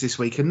sources this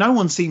week, and no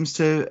one seems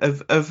to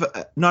have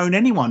known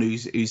anyone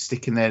who's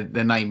sticking their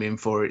name in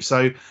for it.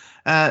 So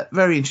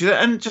very interesting.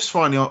 And just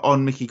finally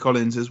on Mickey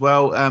Collins as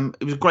well.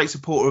 It was a great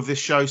supporter of this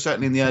show,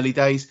 certainly in the early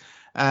days,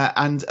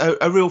 and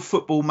a real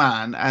football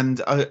man.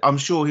 And I'm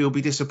sure he'll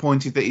be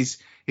disappointed that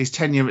his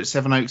tenure at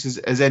Sevenoaks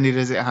has ended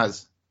as it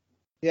has.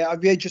 Yeah,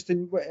 I'd be interested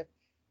in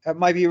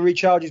maybe he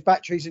recharge his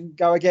batteries and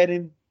go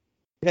again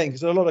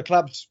because a lot of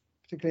clubs,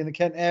 particularly in the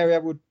Kent area,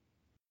 would,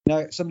 you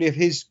know, somebody of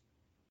his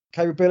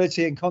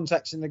capability and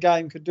contacts in the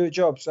game could do a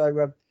job.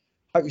 So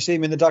hope we see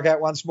him in the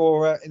dugout once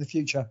more in the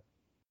future.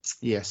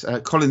 Yes,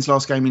 Collins'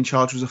 last game in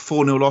charge was a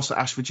 4-0 loss at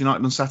Ashford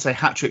United on Saturday.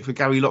 Hat-trick for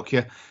Gary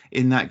Lockyer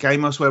in that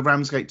game. Elsewhere,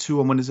 Ramsgate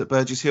 2-1 winners at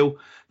Burgess Hill.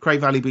 Cray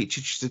Valley beat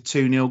Chichester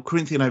 2-0.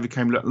 Corinthian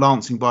overcame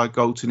Lancing by a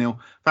goal to 0.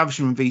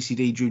 Faversham and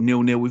VCD drew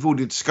 0-0. We've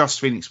already discussed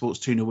Phoenix Sports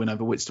 2-0 win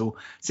over Whitstall.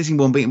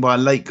 Sittingbourne beaten by a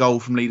late goal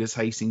from leaders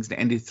Hastings, and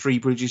it ended Three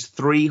Bridges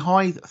 3,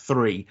 Hythe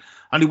 3.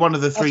 Only one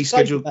of the three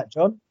scheduled. That,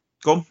 John.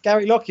 Go on.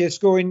 Gary Lockyer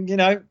scoring, you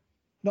know,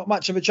 not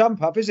much of a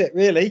jump up, is it,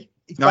 really?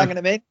 He's banging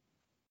them in.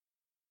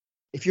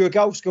 If you're a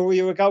goal scorer,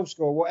 you're a goal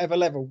scorer, whatever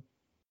level.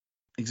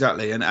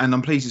 Exactly, and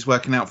I'm pleased it's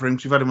working out for him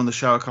because we've had him on the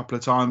show a couple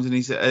of times, and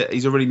he's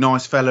a really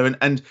nice fella,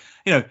 and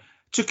you know,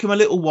 took him a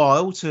little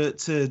while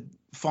to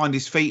find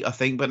his feet, I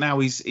think, but now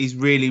he's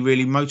really,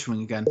 really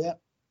motoring again. Yeah,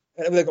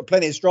 and they've got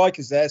plenty of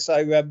strikers there, so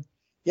you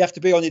have to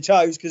be on your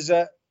toes because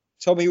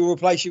Tommy will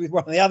replace you with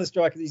one of the other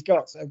strikers he's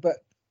got. So, but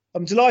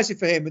I'm delighted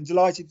for him, and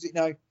delighted, you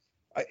know,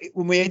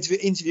 when we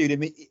interviewed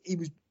him,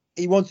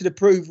 he wanted to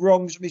prove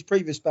wrongs from his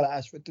previous spell at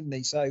Ashford, didn't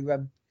he?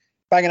 So.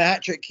 Banging a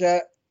hat-trick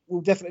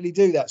will definitely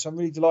do that. So I'm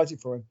really delighted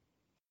for him.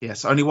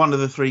 Yes, only one of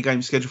the 3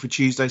 games scheduled for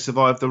Tuesday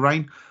survived the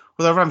rain.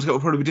 Although Ramsgate will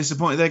probably be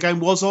disappointed their game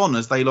was on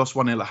as they lost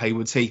 1-0 at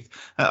Haywards Heath.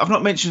 I've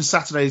not mentioned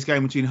Saturday's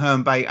game between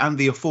Herne Bay and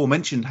the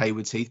aforementioned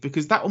Haywards Heath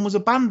because that one was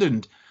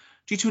abandoned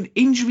due to an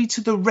injury to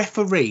the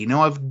referee.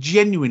 Now, I've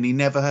genuinely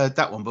never heard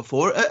that one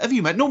before. Have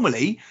you, Matt?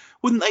 Normally,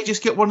 wouldn't they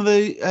just get one of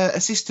the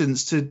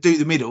assistants to do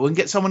the middle and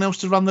get someone else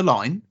to run the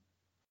line?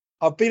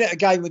 I've been at a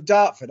game with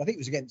Dartford. I think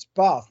it was against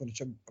Bath, which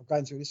I'm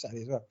going to this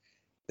Saturday as well.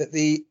 That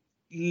the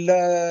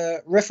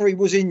referee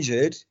was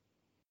injured,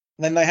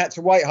 and then they had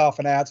to wait half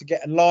an hour to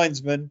get a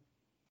linesman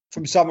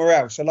from somewhere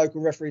else, a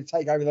local referee, to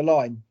take over the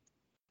line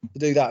to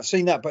do that. I've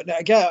seen that, but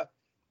again,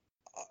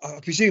 I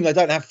presume they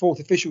don't have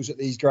 4th officials at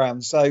these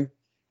grounds. So,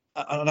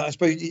 I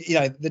suppose, you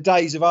know, the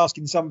days of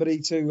asking somebody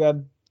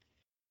to,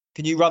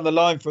 can you run the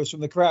line for us from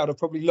the crowd are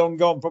probably long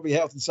gone. Probably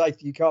health and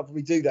safety, you can't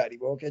probably do that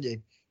anymore, can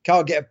you?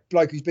 Can't get a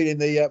bloke who's been in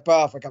the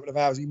bar for a couple of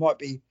hours. He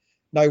might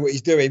know what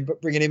he's doing, but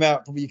bringing him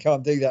out, probably you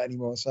can't do that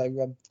anymore.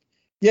 So,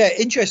 yeah,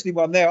 interesting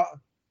one there.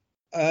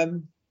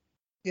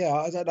 Yeah,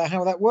 I don't know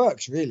how that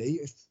works, really.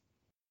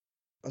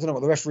 I don't know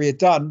what the referee had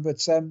done,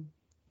 but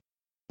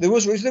there were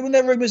rumours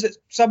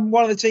that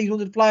one of the teams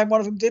wanted to play and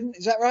one of them didn't.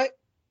 Is that right?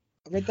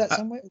 I read that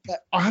somewhere.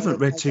 I haven't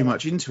read too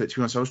much into it, to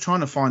be honest. I was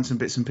trying to find some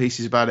bits and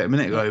pieces about it a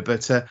minute ago,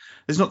 but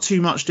there's not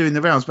too much doing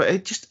the rounds. But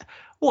it just,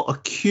 what a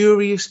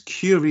curious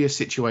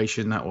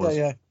situation that was.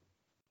 Yeah.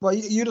 Well,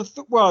 you'd have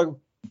thought. Well,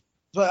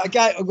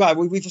 again,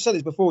 we've said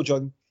this before,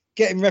 John.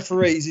 Getting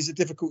referees is a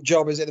difficult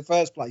job, is it, in the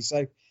first place?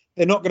 So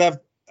they're not going to have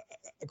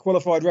a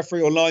qualified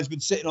referee or linesman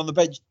sitting on the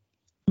bench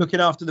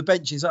looking after the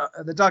benches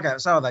at the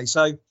dugouts, are they?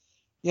 So,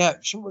 yeah,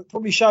 it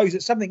probably shows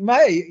that something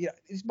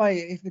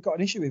if they've got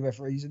an issue with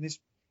referees and this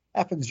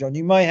happens, John,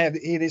 you may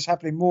hear this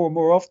happening more and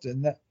more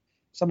often, that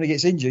somebody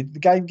gets injured, the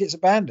game gets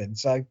abandoned.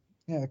 So,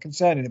 yeah,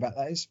 concerning about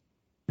that is.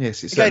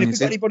 Yes, it's again, if we've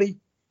got anybody,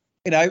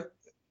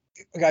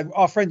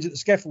 our friends at the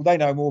Scaffold, they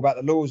know more about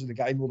the laws of the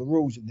game or the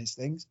rules in these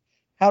things.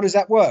 How does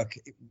that work?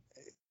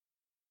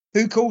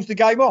 Who calls the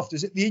game off?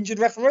 Is it the injured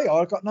referee?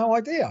 I've got no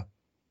idea.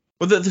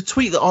 Well, the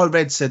tweet that I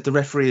read said the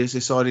referee has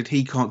decided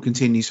he can't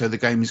continue, so the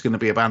game is going to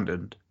be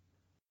abandoned.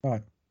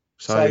 Right.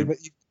 So but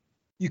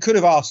you could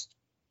have asked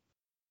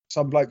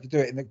some bloke to do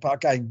it, but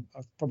again,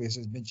 I've probably, as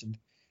I mentioned,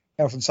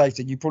 health and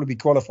safety, you'd probably be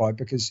qualified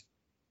because,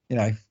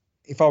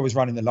 if I was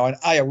running the line,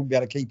 A, I wouldn't be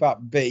able to keep up,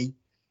 and B,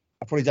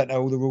 I probably don't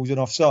know all the rules on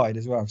offside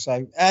as well. So,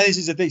 and this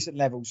is a decent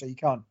level, so you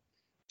can't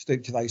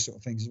stoop to those sort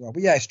of things as well.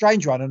 But yeah, a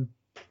strange one, and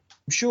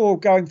I'm sure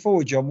going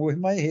forward, John, we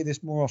may hear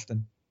this more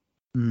often.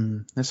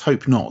 Let's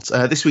hope not.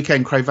 This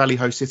weekend, Cray Valley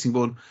host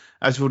Sittingbourne.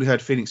 As we've already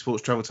heard, Phoenix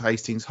Sports travel to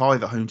Hastings,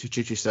 Hythe at home to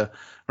Chichester,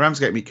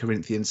 Ramsgate meet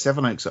Corinthians,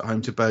 Sevenoaks at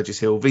home to Burgess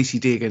Hill,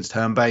 VCD against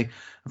Herne Bay,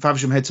 and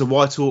Faversham head to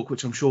Whitehawk,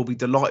 which I'm sure will be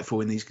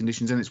delightful in these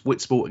conditions, and it's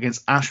Whitsport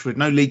against Ashford.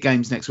 No league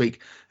games next week,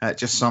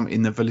 just some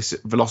in the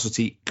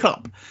Velocity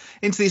Cup.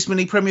 Into the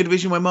Isthmian Premier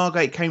Division, where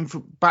Margate came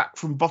back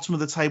from bottom of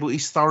the table,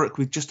 East Thurrock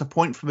with just a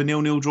point from a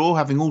 0-0 draw,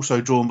 having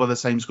also drawn by the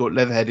same score at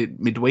Leatherhead at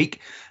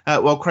midweek,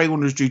 while Cray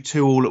Wanderers drew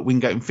 2-2 at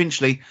Wingate and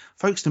Finchley.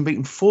 Folkestone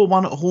beaten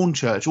 4-1 at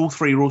Hornchurch. All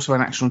three are also in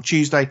action on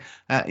Tuesday.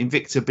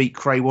 Invicta beat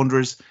Cray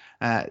Wanderers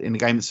in a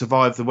game that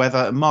survived the weather.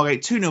 And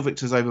Margate 2-0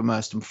 victors over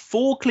Merstham.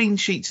 4 clean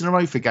sheets in a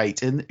row for Gate,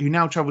 who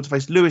now travel to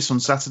face Lewis on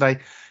Saturday,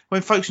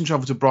 when Folkestone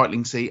travel to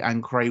Brightlingsea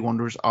and Cray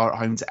Wanderers are at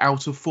home to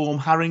out of form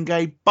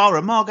Haringey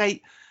Borough.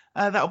 Margate,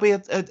 that'll be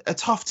a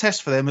tough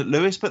test for them at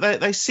Lewis, but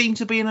they seem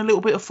to be in a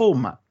little bit of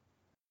form, Matt.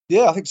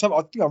 Yeah, I think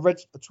I read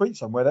a tweet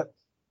somewhere that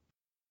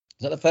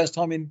is that the first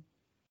time in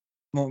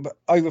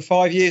over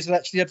 5 years that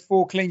actually had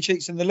 4 clean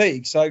sheets in the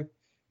league. So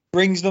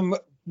brings them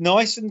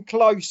nice and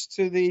close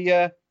to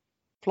the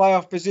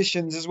playoff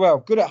positions as well.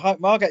 Good at home.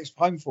 Margate's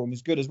home form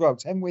is good as well.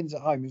 10 wins at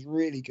home is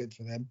really good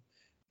for them.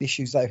 The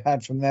issues they've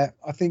had from there.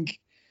 I think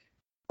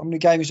how many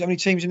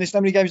teams in this? How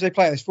many games they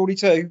play? There's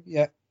 42.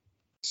 Yeah.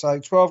 So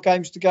 12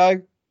 games to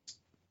go.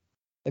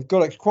 They've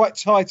got it quite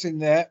tight in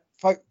there.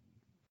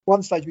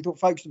 One stage we thought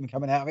Folkestone were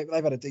coming out of it, but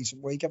they've had a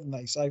decent week, haven't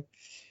they? So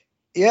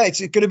yeah, it's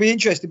going to be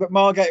interesting. But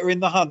Margate are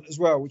in the hunt as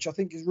well, which I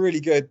think is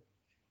really good.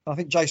 I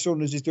think Jay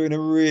Saunders is doing a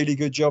really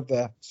good job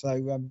there. So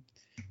going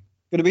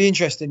to be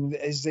interesting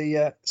as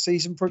the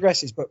season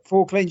progresses. But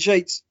 4 clean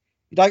sheets,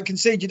 you don't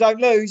concede, you don't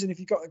lose. And if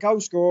you've got a goal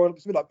scorer,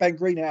 it's a bit like Ben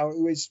Greenhow,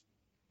 who is,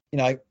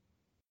 a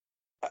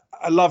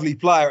lovely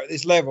player at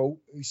this level,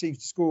 who seems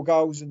to score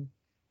goals, and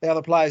the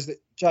other players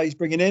that Jay's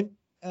bringing in,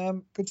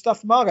 good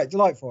stuff for Margate.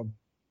 Delight for him.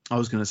 I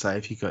was going to say,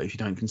 if you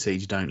don't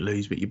concede, you don't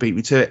lose, but you beat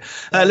me to it.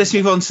 Let's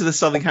move on to the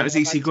Southern Counties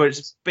EC, where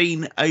it's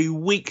been a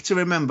week to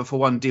remember for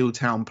one Deal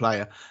Town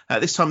player.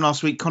 This time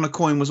last week, Connor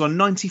Coyne was on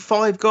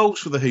 95 goals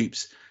for the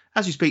Hoops.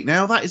 As we speak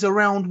now, that is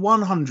around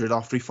 100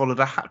 after he followed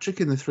a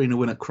hat-trick in the 3-0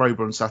 win at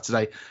Crowborough on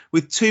Saturday,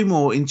 with 2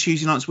 more in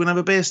Tuesday night's win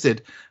over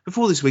Bearsted.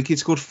 Before this week, he'd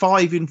scored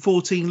 5 in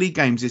 14 league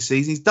games this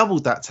season. He's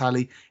doubled that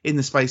tally in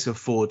the space of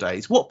 4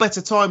 days. What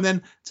better time,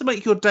 then, to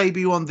make your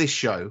debut on this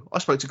show? I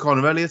spoke to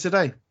Connor earlier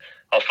today.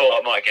 I thought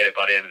I might get it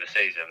by the end of the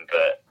season,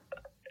 but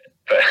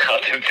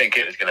I didn't think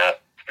it was going to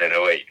happen in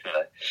a week.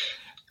 So.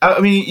 I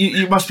mean,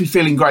 you must be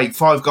feeling great.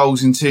 5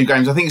 goals in 2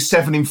 games. I think it's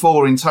 7 in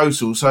 4 in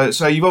total.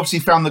 So you've obviously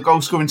found the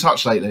goal scoring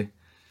touch lately.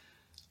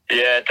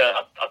 Yeah,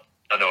 I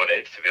don't know what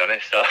it is, to be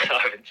honest. I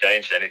haven't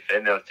changed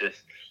anything. I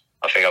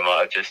think I might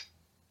have just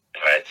a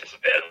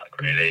bit of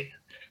luck, really,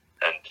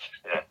 and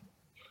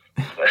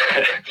yeah,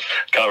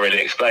 can't really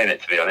explain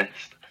it, to be honest.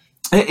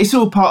 It's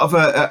all part of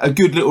a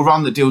good little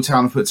run that Deal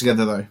Town have put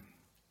together, though.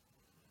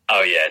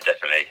 Oh yeah,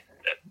 definitely.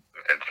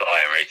 We've been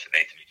flying recently,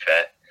 to be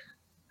fair.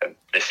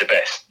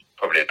 It's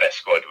probably the best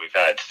squad we've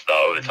had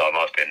all the time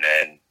I've been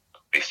there in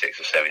probably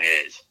 6 or 7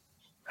 years.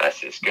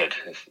 It's good.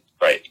 It's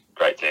a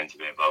great team to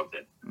be involved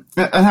in.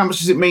 And how much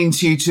does it mean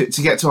to you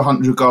to get to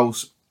 100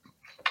 goals?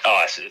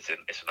 Oh, it's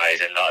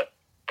amazing.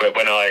 Like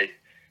when I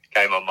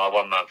came on my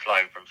 1 month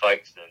loan from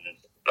Folkestone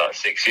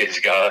 6 years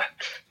ago,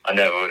 I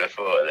never would have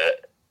thought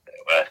that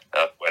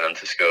I went on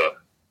to score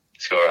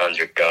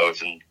 100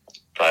 goals and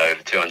play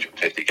over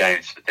 250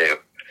 games for Deal.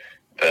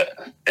 But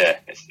yeah,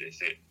 it's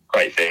a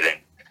great feeling.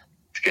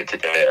 It's good to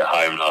do it at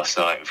home last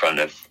night in front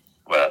of,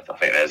 I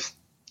think there's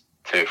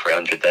 200 or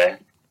 300 there.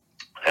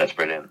 That's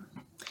brilliant.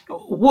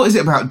 What is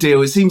it about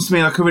Deal? It seems to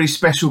me like a really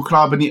special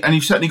club, and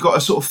you've certainly got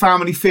a sort of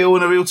family feel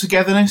and a real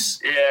togetherness.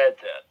 Yeah,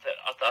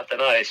 I don't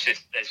know. It's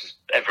just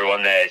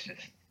everyone there is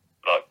just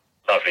like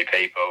lovely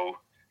people,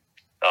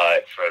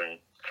 like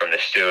from the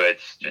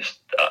stewards just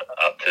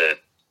up to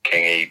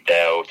Kingy,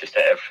 Dale, just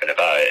everything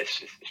about it.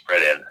 It's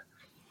brilliant.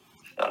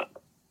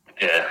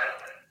 Yeah.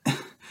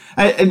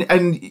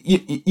 And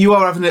you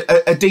are having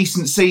a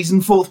decent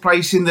season, 4th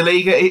place in the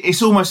league.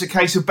 It's almost a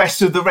case of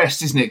best of the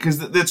rest, isn't it? Because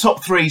the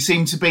top 3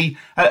 seem to be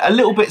a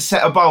little bit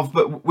set above,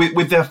 but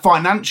with their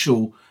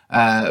financial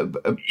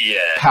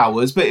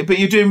powers. But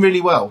you're doing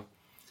really well.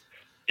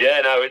 Yeah,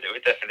 no, we're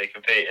definitely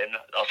competing.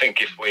 I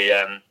think if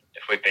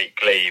we beat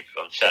Glebe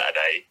on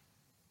Saturday,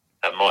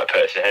 that might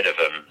put us ahead of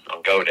them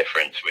on goal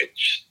difference,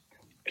 which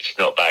is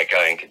not bad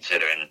going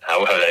considering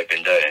how well they've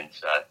been doing.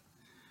 So.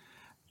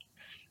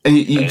 And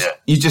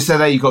you just said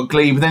there you've got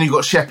Glebe, but then you've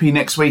got Sheppey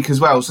next week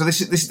as well. So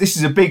this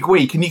is a big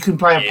week, and you can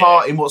play a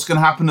part in what's going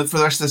to happen for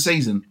the rest of the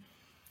season.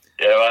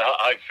 Yeah, well,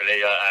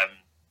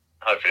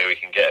 hopefully we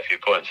can get a few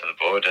points on the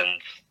board,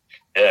 and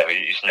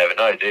you just never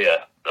know, do you?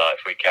 Like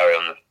if we carry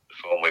on the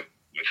form we've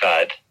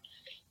had,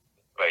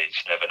 well, you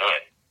just never know.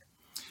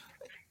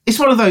 It's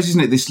one of those,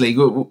 isn't it, this league?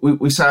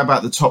 We say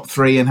about the top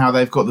 3 and how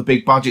they've got the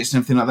big budgets and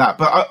everything like that.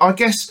 But I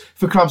guess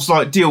for clubs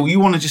like Deal,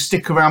 you want to just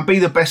stick around, be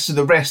the best of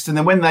the rest, and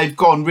then when they've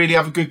gone, really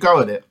have a good go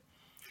at it.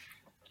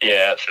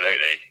 Yeah,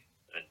 absolutely.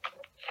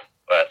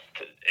 But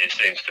it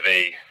seems to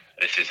be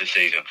this is the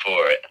season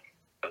for it.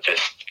 I'm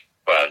just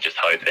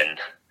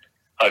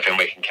hoping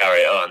we can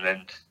carry it on,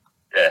 and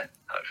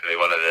hopefully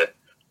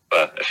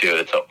a few of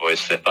the top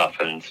boys slip up,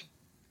 and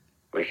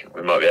we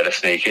might be able to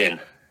sneak in.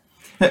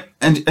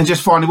 And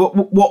just finally,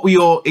 what were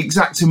your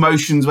exact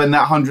emotions when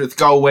that 100th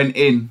goal went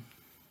in?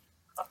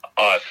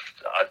 I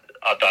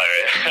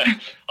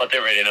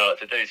didn't really know what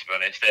to do, to be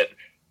honest.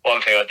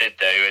 One thing I did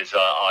do is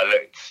I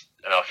looked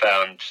and I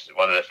found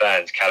one of the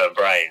fans, Callum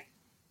Brain,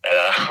 and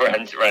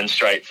I ran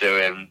straight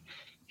to him,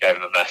 gave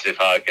him a massive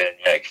hug,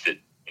 and cause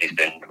he's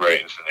been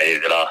rooting for me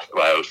the last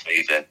Wales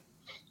season,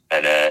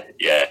 and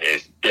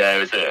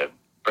it was a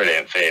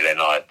brilliant feeling.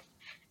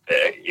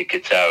 You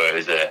could tell it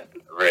was a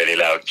really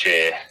loud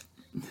cheer.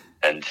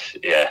 And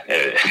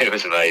it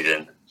was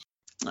amazing.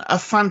 A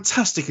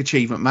fantastic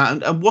achievement,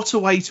 Matt. And what a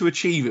way to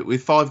achieve it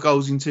with 5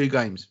 goals in 2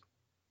 games.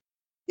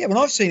 Yeah, when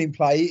I've seen him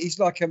play, he's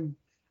like an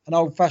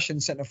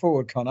old-fashioned centre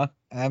forward, Connor.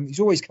 He's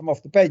always come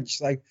off the bench.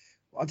 So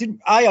I didn't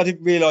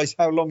realise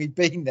how long he'd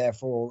been there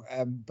for.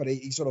 But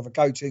he's sort of a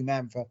go-to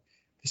man for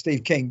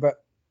Steve King.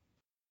 But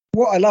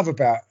what I love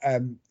about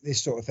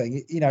this sort of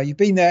thing, you've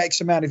been there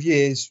X amount of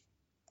years,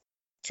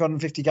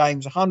 250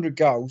 games, 100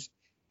 goals.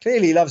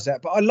 Clearly he loves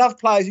that, but I love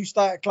players who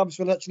stay at clubs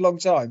for such a long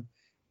time.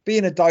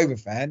 Being a Dover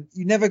fan,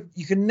 you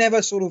can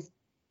never sort of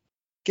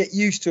get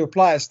used to a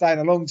player staying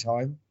a long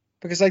time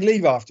because they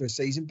leave after a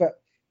season.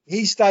 But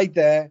he stayed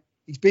there.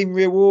 He's been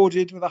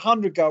rewarded with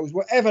 100 goals,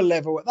 whatever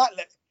level. At that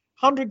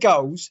 100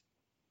 goals,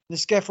 the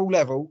Skeffel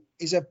level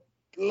is a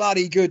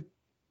bloody good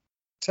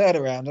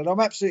turnaround, and I'm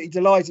absolutely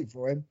delighted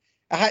for him.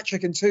 A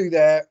hat-trick and 2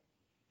 there,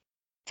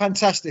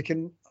 fantastic,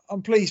 and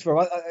I'm pleased for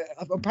him.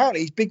 Apparently,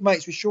 he's big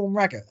mates with Sean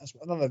Raggett. That's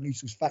another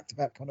useful fact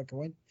about Connor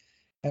Coyne.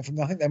 I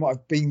think they might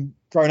have been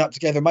growing up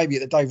together, maybe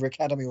at the Dover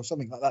Academy or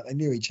something like that. They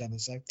knew each other.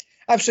 So,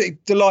 absolutely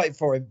delighted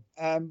for him.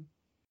 And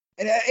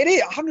it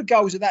is 100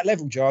 goals at that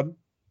level, John.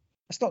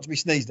 That's not to be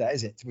sneezed at,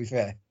 is it? To be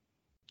fair.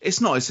 It's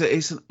not.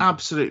 It's an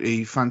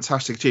absolutely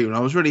fantastic achievement.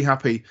 I was really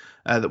happy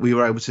that we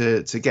were able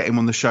to get him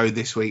on the show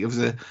this week. It was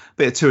a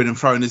bit of toing and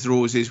froing, as there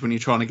always is when you're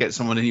trying to get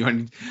someone and you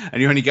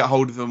only get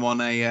hold of them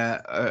on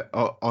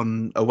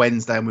a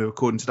Wednesday, and we're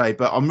recording today.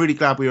 But I'm really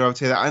glad we were able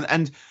to hear that.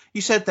 And you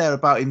said there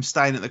about him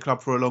staying at the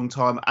club for a long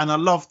time, and I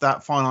loved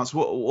that finance.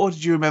 What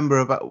did you remember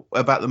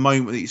about the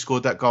moment that you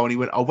scored that goal? And he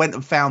went, I went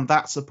and found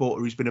that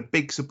supporter who's been a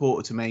big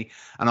supporter to me,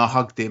 and I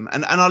hugged him.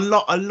 And I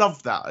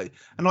love that.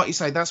 And like you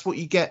say, that's what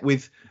you get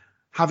with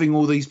having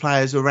all these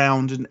players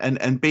around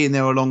and being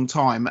there a long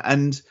time,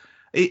 and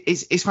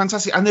it's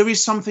fantastic. And there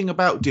is something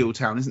about Deal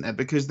Town, isn't there?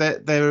 Because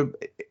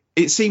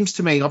it seems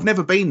to me, I've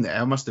never been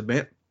there, I must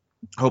admit,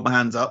 hold my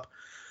hands up,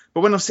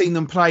 but when I've seen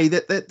them play,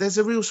 that there's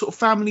a real sort of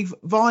family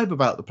vibe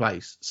about the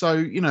place. So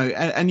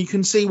and you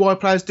can see why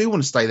players do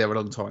want to stay there a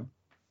long time.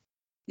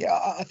 Yeah,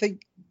 I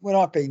think when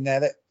I've been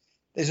there, that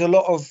there's a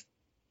lot of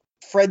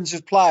friends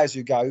of players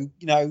who go,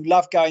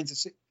 love going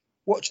to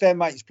watch their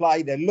mates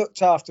play. They're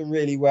looked after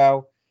really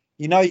well.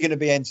 You're going to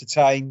be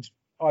entertained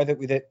either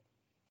with it.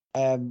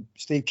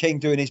 Steve King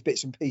doing his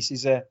bits and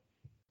pieces,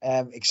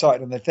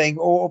 excited on the thing,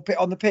 or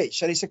on the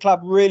pitch. And it's a club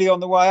really on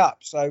the way up.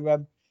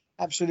 So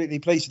absolutely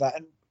pleased with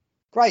that. And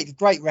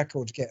great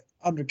record to get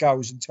 100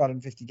 goals in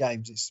 250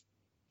 games. It's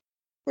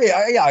really,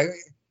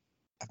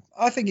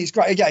 I think it's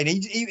great. Again,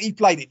 he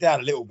played it down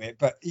a little bit,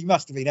 but he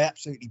must have been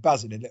absolutely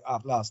buzzing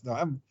up last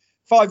night.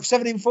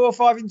 7 in 4,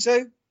 5 in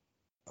 2.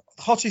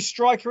 Hottest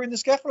striker in the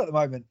Skeffel at the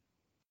moment.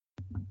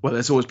 Well,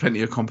 there's always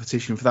plenty of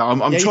competition for that. I'm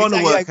trying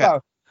to work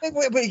out.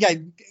 But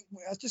again,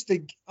 I just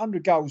think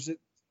 100 goals,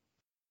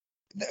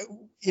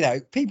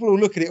 people will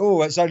look at it,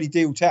 it's only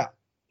Deal Town.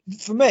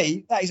 For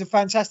me, that is a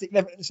fantastic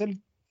level. So,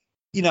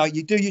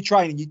 you do your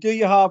training, you do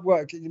your hard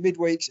work in the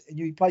midweeks, and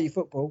you play your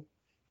football,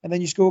 and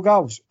then you score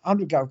goals.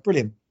 100 goals,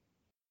 brilliant.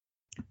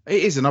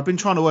 It is, and I've been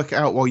trying to work it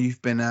out while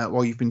you've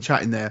been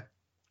chatting there.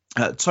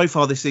 So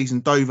far this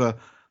season, Dover,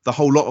 the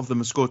whole lot of them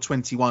have scored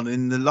 21. And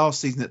in the last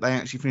season that they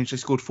actually finished, they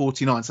scored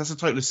 49. So that's a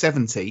total of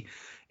 70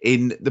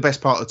 in the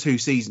best part of 2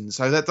 seasons.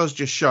 So that does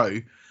just show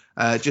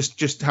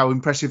just how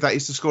impressive that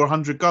is to score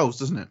 100 goals,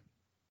 doesn't it?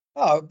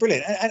 Oh,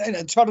 brilliant.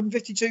 And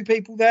 252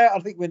 people there. I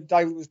think when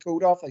David was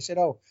called off, they said,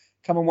 oh,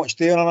 come and watch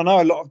Deal. And I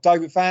know a lot of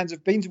Dover fans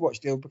have been to watch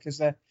Deal because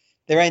they're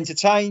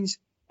entertained.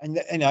 And,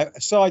 you know,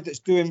 a side that's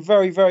doing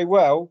very, very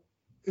well,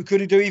 who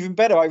could do even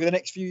better over the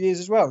next few years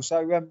as well.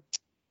 So,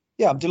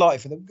 yeah, I'm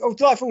delighted for them. I'm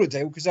delighted for all of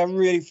Deal because they're a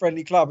really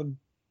friendly club. And,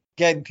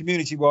 again,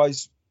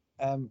 community-wise,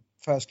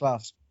 first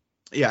class.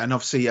 Yeah, and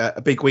obviously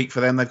a big week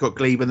for them. They've got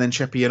Glebe and then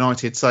Sheppey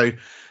United. So,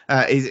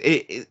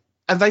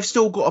 and they've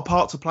still got a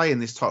part to play in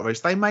this title race.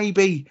 They may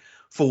be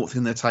 4th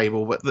in the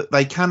table, but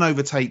they can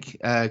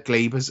overtake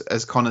Glebe,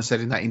 as Connor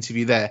said in that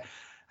interview there.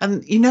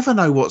 And you never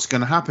know what's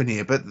going to happen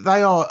here, but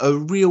they are a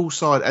real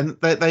side, and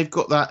they've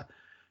got that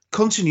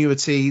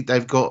continuity.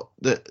 They've got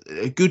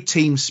a good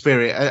team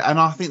spirit, and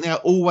I think they're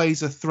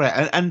always a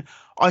threat. And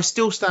I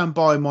still stand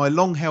by my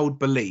long-held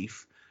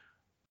belief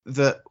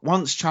that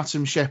once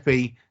Chatham,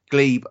 Sheppey,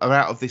 Glebe are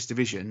out of this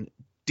division,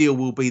 Deal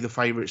will be the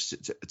favourites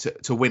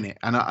to win it,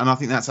 and I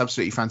think that's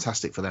absolutely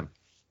fantastic for them.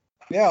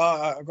 Yeah,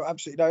 I've got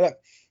absolutely no doubt.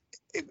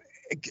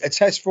 A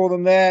test for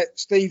them there.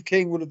 Steve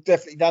King would have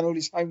definitely done all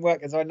his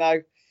homework, as I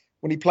know,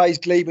 when he plays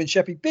Glebe and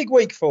Sheppey. Big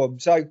week for them.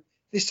 So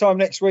this time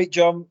next week,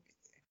 John,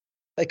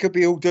 they could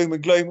be all doom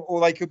and gloom,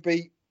 or they could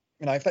be,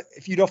 you know,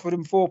 if you'd offered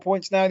them 4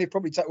 points now, they'd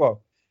probably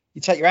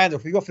you take your hand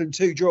off. If you offer them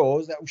 2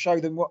 draws, that will show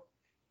them what,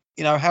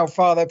 you know, how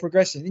far they're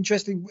progressing.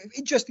 Interesting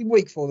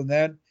week for them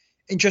there.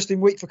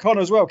 Interesting week for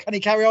Connor as well. Can he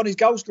carry on his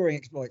goal scoring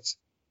exploits?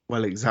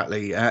 Well,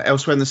 exactly.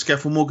 Elsewhere in the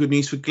SCEFL, more good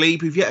news for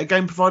Glebe, who've yet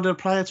again provided a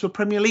player to a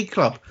Premier League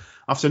club.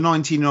 After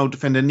 19-year-old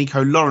defender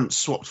Nico Lawrence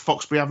swapped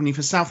Foxbury Avenue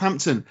for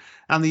Southampton,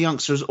 and the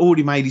youngster has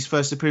already made his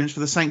first appearance for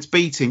the Saints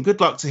B team. Good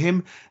luck to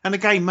him. And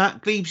again,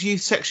 Matt, Glebe's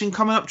youth section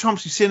coming up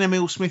trumps. We've seen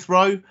Emil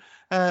Smith-Rowe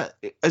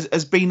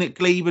has been at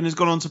Glebe and has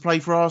gone on to play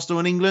for Arsenal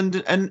in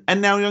England,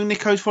 and now young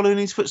Nico's following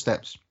his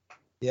footsteps.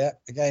 Yeah,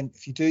 again,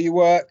 if you do your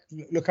work,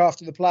 look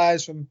after the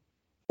players from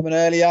an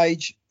early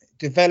age,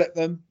 develop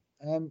them,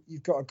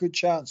 you've got a good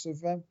chance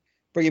of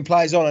bringing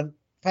players on. And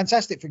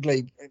fantastic for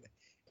Glebe.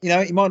 You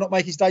know, he might not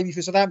make his debut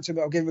for Southampton,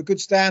 but I'll give him a good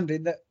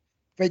standing that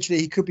eventually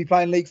he could be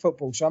playing league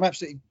football. So I'm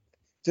absolutely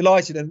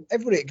delighted. And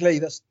everybody at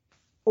Glebe, that's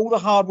all the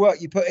hard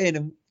work you put in.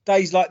 And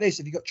days like this,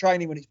 if you've got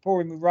training when it's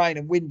pouring with rain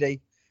and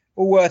windy,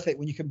 all worth it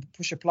when you can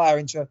push a player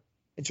into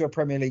a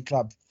Premier League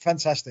club.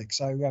 Fantastic.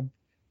 So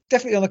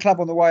definitely on the club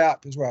on the way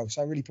up as well.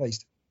 So really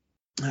pleased.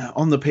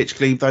 On the pitch,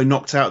 Glebe, though,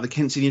 knocked out the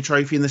Kent Senior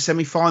Trophy in the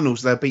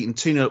semi-finals. They're beaten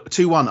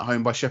 2-1 at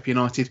home by Sheppey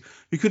United,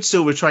 who could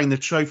still retain the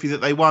trophy that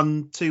they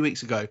won 2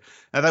 weeks ago.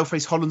 They'll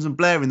face Hollands and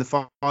Blair in the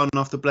final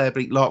after Blair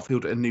beat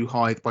Larkfield and New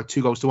Hythe by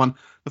 2-1.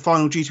 The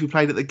final due to be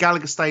played at the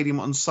Gallagher Stadium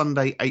on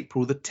Sunday,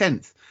 April the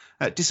 10th.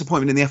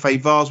 Disappointment in the FA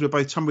Vars, where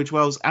both Tunbridge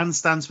Wells and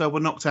Stansfeld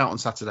were knocked out on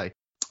Saturday.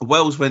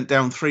 Wells went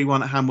down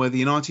 3-1 at Hamworthy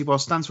United, while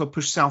Stansfeld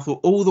pushed Southall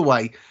all the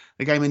way.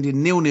 The game ended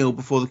 0-0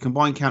 before the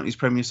combined counties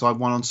Premier side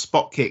won on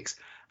spot kicks,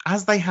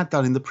 as they had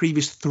done in the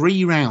previous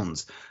 3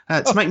 rounds.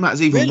 To make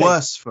matters even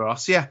worse for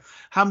us,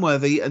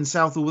 Hamworthy and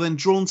Southall were then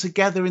drawn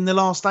together in the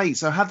last 8.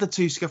 So had the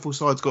 2 SCEFL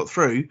sides got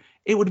through,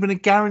 it would have been a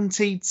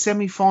guaranteed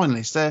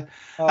semi-finalist.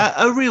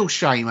 A real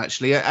shame,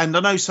 actually. And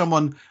I know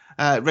someone,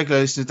 regular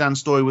listener Dan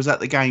Story, was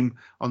at the game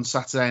on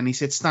Saturday, and he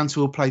said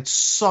Stansfeld played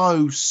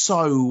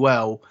so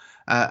well,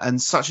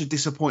 and such a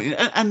disappointing.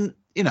 And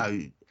you know,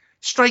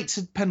 straight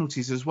to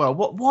penalties as well.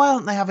 Why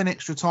aren't they having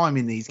extra time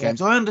in these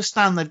games? I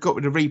understand they've got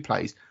rid of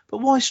replays, but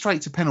why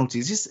straight to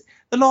penalties? It's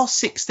the last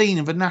 16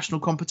 of a national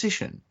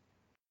competition.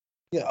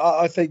 Yeah,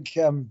 I think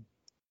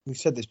we've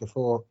said this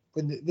before.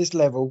 This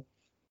level,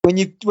 when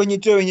you're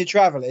doing your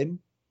travelling,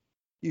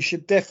 you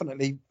should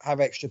definitely have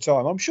extra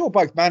time. I'm sure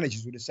both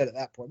managers would have said at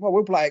that point, well,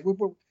 we'll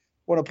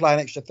want to play an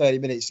extra 30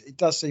 minutes. It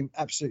does seem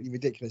absolutely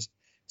ridiculous.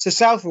 So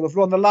Southall have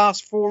won the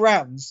last 4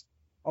 rounds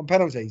on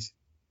penalties.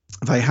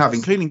 They have,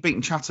 including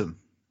beating Chatham.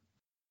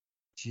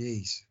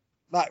 Jeez,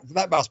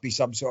 that must be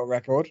some sort of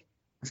record.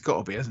 It's got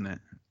to be, hasn't it?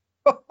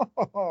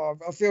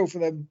 I feel for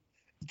them.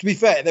 To be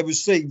fair, there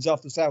was scenes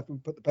after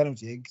Southall put the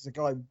penalty in because the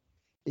guy,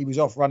 he was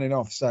off running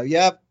off. So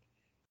yeah,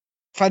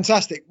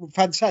 fantastic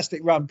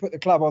run. Put the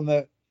club on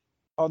the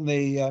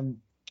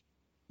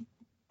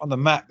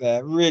map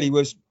there. Really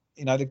was,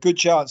 you know, the good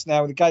chance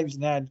now with the games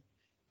in hand.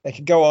 They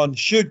can go on,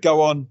 should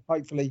go on,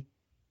 hopefully.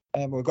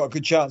 We've got a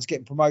good chance of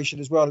getting promotion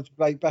as well to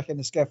play back in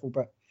the SCEFL.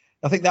 But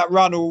I think that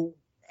run will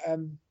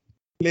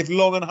live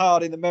long and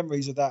hard in the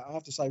memories of that. I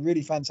have to say,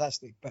 really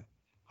fantastic, but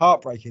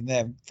heartbreaking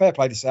there. Fair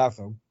play to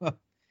Southall.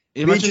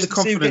 Imagine the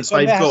confidence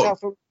they've got.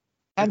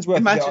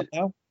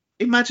 Now.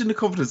 Imagine the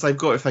confidence they've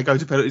got if they go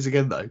to penalties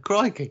again, though.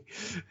 Crikey.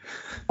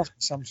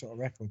 Some sort of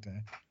record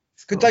there.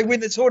 Could they win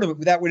the tournament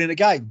without winning a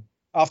game?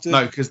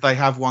 No, because they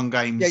have won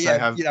games.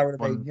 Yeah, you know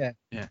what I mean.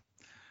 Yeah.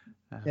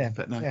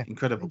 But no,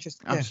 incredible.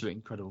 Interesting, Absolutely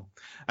incredible.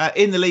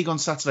 In the league on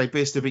Saturday,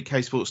 Bicester beat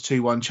K Sports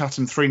 2-1.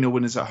 Chatham 3-0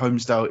 winners at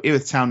Holmesdale.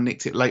 Erith Town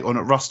nicked it late on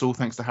at Rustle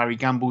thanks to Harry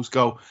Gamble's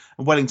goal.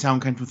 And Welling Town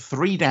came from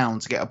 3 down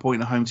to get a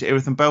point at home to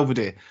Erith and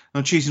Belvedere. And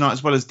on Tuesday night,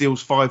 as well as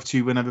Deal's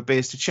 5-2 win over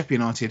Bicester, Sheppey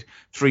United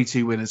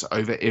 3-2 winners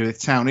over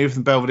Erith Town. Erith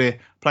and Belvedere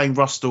playing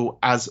Rustle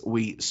as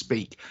we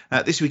speak.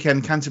 This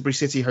weekend, Canterbury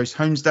City host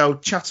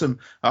Holmesdale. Chatham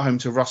at home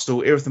to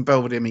Rustle. Erith and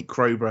Belvedere meet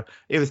Crowborough.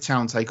 Erith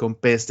Town take on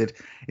Bearsted.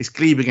 It's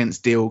Glebe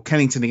against Deal.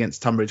 Kennington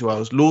against Tunbridge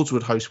Wells.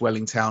 Lordswood host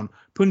Welling Town.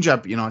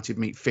 Punjab United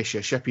meet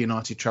Fisher. Sheppey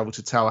United travel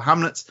to Tower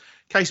Hamlets.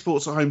 K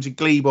Sports at home to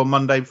Glebe on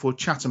Monday before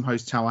Chatham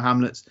host Tower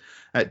Hamlets.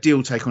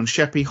 Deal take on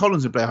Sheppey.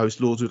 Hollands and Blair host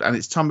Lordswood, and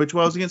it's Tunbridge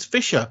Wells against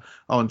Fisher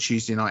on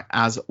Tuesday night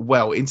as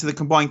well. Into the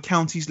Combined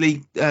Counties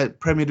League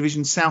Premier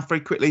Division South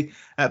very quickly.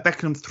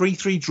 Beckenham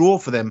 3-3 draw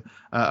for them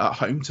at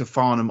home to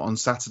Farnham on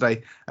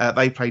Saturday.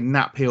 They play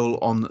Knapp Hill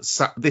on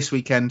this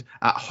weekend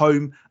at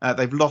home.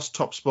 They've lost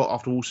top spot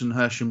after Walton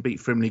Hersham beat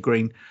Frimley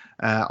Green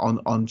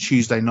on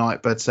Tuesday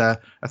night, but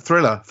a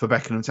thriller for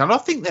Beckenham Town. I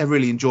think they're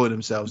really enjoying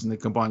themselves in the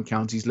Combined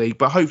Counties League,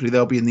 but hopefully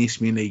they'll be in the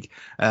Isthmian League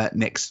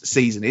next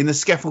season. In the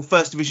Skeffel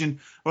First Division,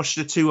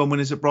 Rochester 2-1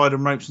 winners at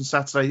Bryden Ropes on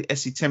Saturday.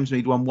 SC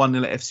Thamesmead won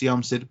 1-0 at FC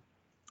Armstead.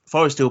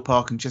 Forest Hill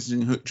Park and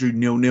Chesterton Hook drew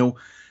 0-0.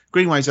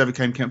 Greenways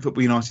overcame Kent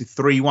Football United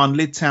 3-1.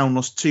 Lyd Town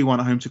lost 2-1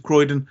 at home to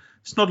Croydon.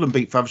 Snodland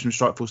beat Faversham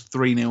Strikeforce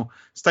 3-0.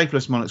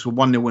 Staples Monarchs were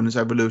 1-0 winners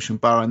over Lewisham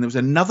Borough. And there was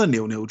another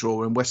 0-0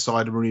 draw when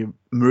Westside and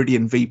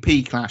Meridian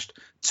VP clashed.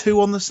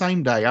 2 on the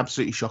same day.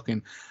 Absolutely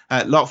shocking.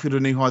 Larkfield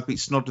and New Hythe beat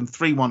Snodland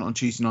 3-1 on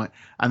Tuesday night.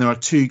 And there are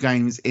 2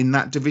 games in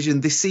that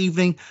division this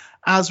evening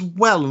as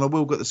well. And I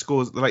will get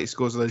the latest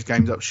scores of those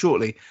games up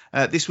shortly.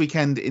 This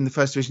weekend in the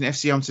First Division,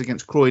 FC Armstead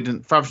against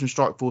Croydon. Faversham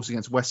Strikeforce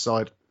against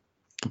Westside.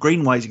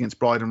 Greenways against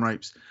Bryden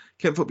Ropes.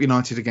 Kent Football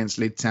United against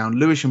Lyd Town.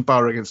 Lewisham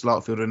Borough against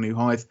Larkfield and New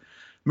Hythe.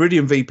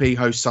 Meridian VP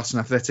hosts Sutton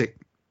Athletic.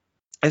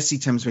 SC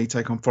Thamesmead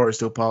take on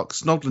Forest Hill Park.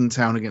 Snodland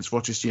Town against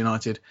Rochester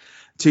United.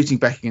 Tooting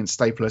Beck against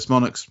Staples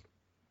Monarchs.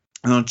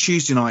 And on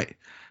Tuesday night,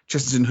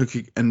 Chesterton Hook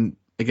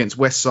against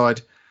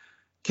Westside.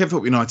 Kent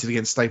Football United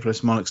against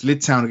Staples Monarchs.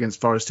 Lyd Town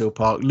against Forest Hill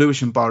Park.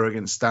 Lewisham Borough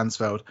against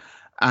Stansfeld.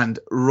 And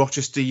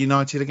Rochester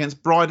United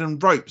against Bryden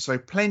Ropes. So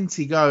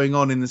plenty going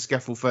on in the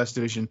Skeffel First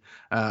Division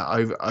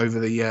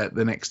over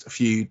the next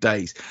few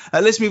days.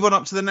 Let's move on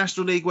up to the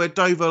National League, where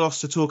Dover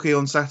lost to Torquay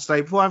on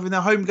Saturday before having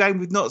their home game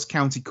with Notts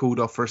County called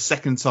off for a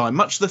second time.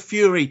 Much to the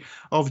fury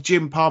of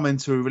Jim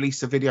Parmenter, who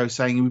released a video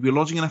saying he would be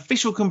lodging an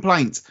official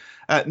complaint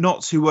at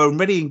Notts, who were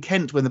already in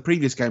Kent when the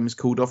previous game was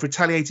called off,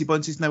 retaliated by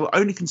insisting they were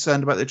only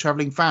concerned about their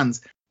travelling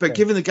fans. But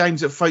given the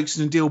games at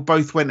Folkestone and Deal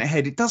both went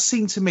ahead, it does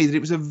seem to me that it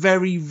was a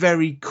very,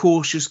 very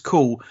cautious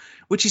call,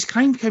 which is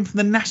claimed came from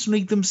the National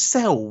League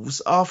themselves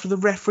after the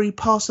referee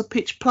passed a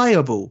pitch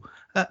playable.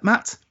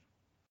 Matt?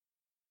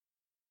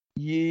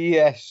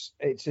 Yes,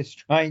 it's a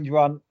strange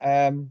one.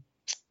 I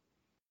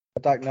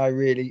don't know,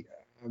 really.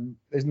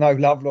 There's no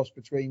love lost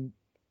between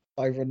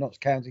Dover and Notts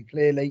County,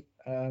 clearly.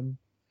 The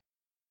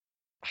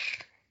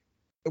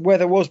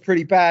weather was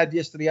pretty bad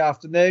yesterday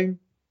afternoon,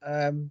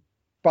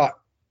 but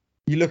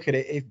you look at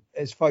it,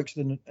 as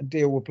Folkestone and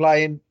Deal were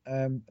playing,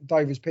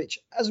 Dover's pitch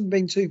hasn't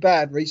been too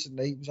bad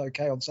recently. It was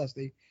okay on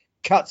Saturday.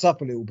 Cuts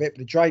up a little bit, but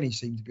the drainage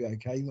seemed to be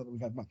okay. Not that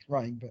we've had much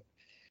rain, but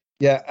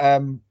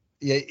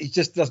it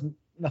just doesn't.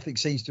 Nothing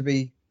seems to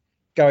be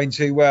going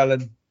too well,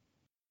 and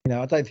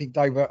I don't think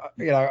Dover.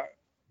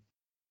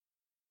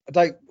 I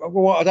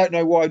don't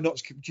know why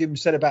Jim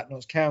said about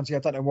Notts County. I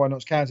don't know why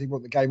Notts County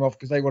want the game off,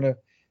 because they want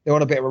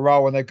a bit of a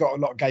roll and they've got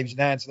a lot of games in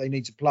hand, so they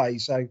need to play.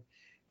 So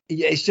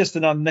it's just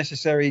an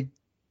unnecessary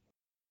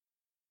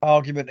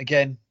argument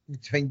again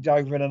between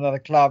Dover and another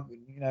club.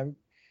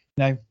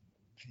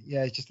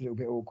 It's just a little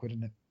bit awkward,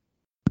 isn't it?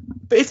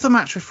 But if the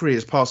match referee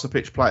has passed the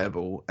pitch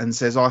playable and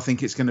says, I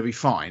think it's going to be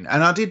fine,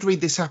 and I did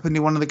read this happened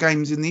in one of the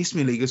games in the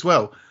Isthmian League as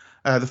well,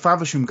 the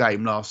Faversham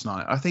game last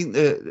night. I think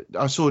that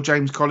I saw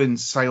James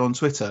Collins say on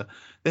Twitter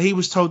that he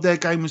was told their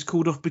game was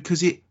called off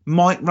because it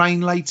might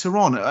rain later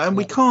on. And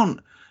we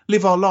can't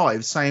live our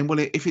lives saying, well,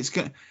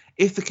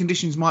 if the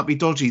conditions might be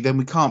dodgy, then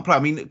we can't play. I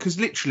mean, because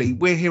literally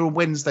we're here on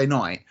Wednesday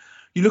night.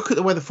 You look at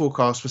the weather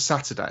forecast for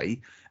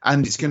Saturday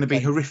and it's going to be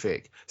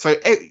horrific. So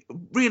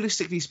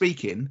realistically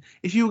speaking,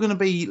 if you were going to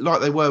be like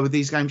they were with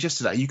these games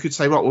yesterday, you could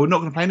say, right, well, we're not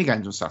going to play any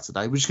games on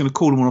Saturday. We're just going to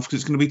call them off because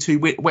it's going to be too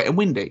wet and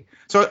windy.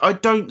 So I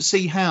don't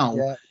see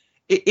how,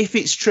 if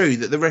it's true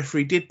that the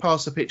referee did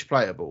pass the pitch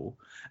playable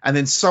and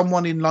then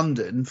someone in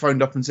London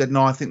phoned up and said,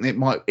 no, I think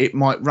that it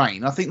might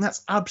rain. I think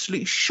that's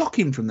absolutely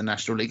shocking from the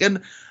National League.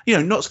 And,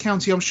 Notts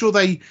County, I'm sure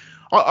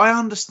I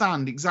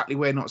understand exactly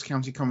where Notts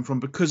County come from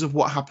because of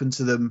what happened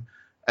to them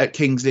at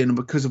Kings Lynn and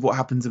because of what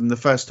happened to them the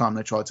first time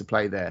they tried to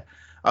play there.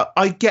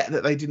 I get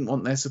that they didn't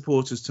want their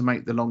supporters to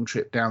make the long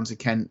trip down to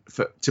Kent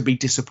to be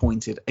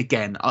disappointed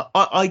again.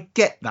 I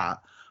get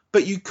that.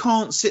 But you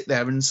can't sit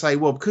there and say,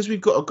 well, because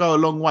we've got to go a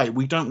long way,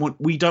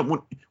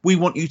 we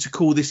want you to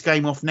call this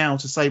game off now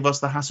to save us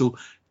the hassle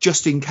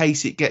just in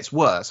case it gets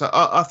worse.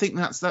 I think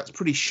that's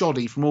pretty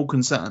shoddy from all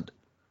concerned.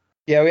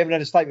 Yeah, we haven't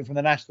had a statement from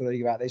the National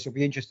League about this. It'll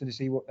be interesting to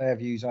see what their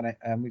views on it.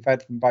 We've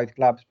had from both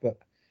clubs, but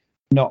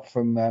not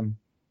from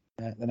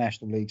the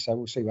National League. So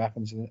we'll see what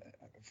happens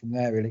from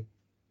there, really.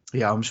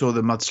 Yeah, I'm sure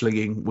the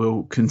mudslinging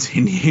will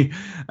continue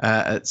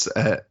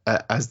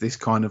as this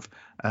kind of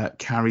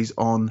carries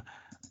on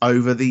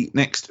over the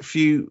next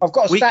few I've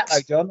got a weeks. stat,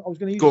 though, John. I was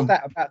going to use a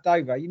stat about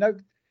Dover. You know,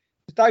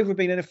 Dover have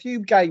been in a few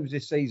games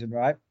this season,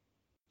 right?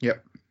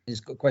 Yep.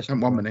 It's got a question.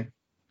 Haven't won many.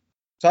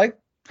 So?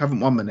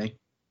 Haven't won many.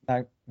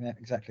 No, yeah,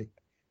 exactly.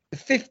 The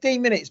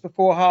 15 minutes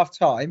before half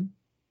time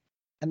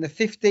and the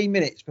 15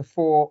 minutes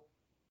before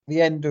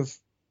the end of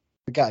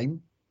the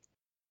game,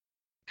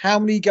 how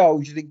many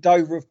goals do you think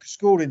Dover have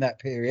scored in that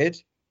period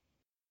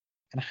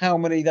and how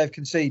many they've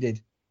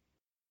conceded?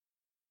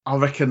 I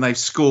reckon they've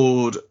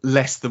scored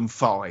less than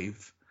 5.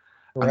 Correct.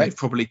 And they've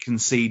probably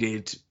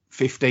conceded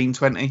 15,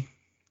 20.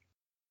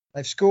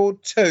 They've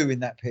scored 2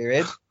 in that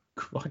period.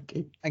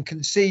 Crikey. And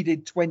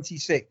conceded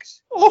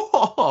 26.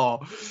 Oh,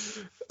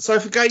 so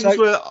if the games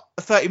were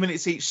 30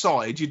 minutes each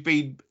side, you'd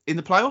be in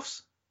the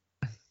playoffs?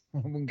 I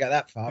wouldn't get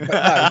that far,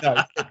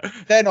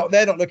 but no,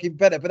 they're not looking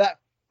better. But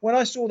when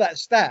I saw that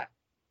stat,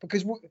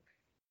 because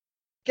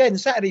again,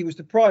 Saturday was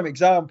the prime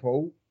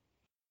example.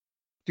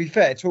 To be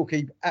fair,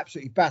 Torquay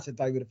absolutely battered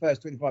Dover the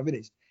first 25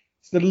 minutes.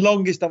 It's the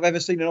longest I've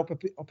ever seen an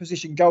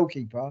opposition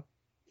goalkeeper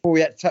before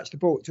he had to touch the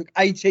ball. It took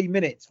 18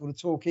 minutes for the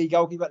Torquay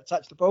goalkeeper to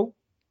touch the ball.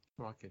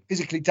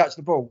 Physically touch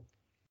the ball,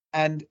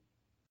 and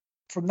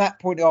from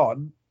that point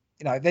on,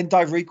 then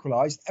Dover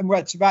equalised, and we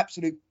had some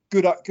absolute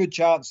good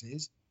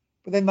chances.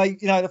 But then they,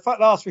 the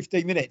last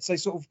 15 minutes, they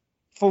sort of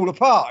fall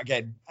apart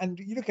again. And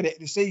you look at it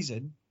this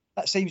season,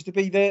 that seems to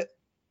be the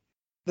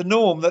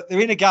norm, that they're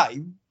in a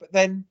game, but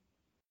then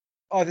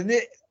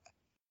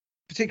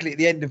particularly at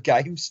the end of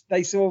games,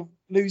 they sort of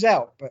lose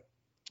out. But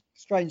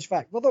strange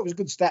fact. Well, that was a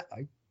good stat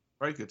though.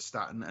 Very good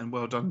stat, and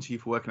well done to you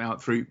for working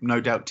out through, no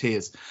doubt,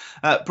 tears.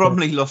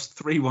 Bromley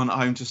lost 3-1 at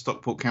home to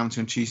Stockport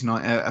County on Tuesday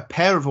night. A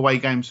pair of away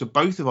games for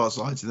both of our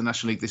sides of the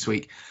National League this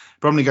week.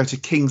 Bromley go to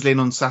Kings Lynn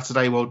on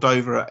Saturday, while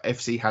Dover at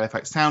FC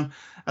Halifax Town.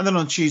 And then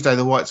on Tuesday,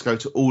 the Whites go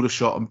to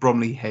Aldershot, and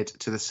Bromley head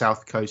to the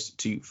South Coast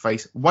to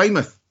face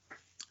Weymouth.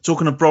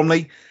 Talking of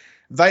Bromley,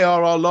 they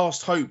are our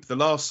last hope, the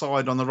last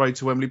side on the road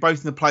to Wembley,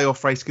 both in the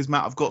playoff race, because,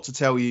 Matt, I've got to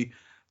tell you,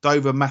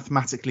 Dover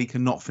mathematically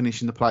cannot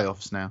finish in the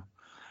playoffs now.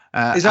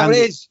 Is that what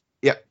it is?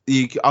 Yeah,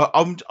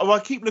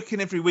 I keep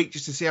looking every week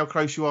just to see how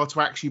close you are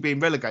to actually being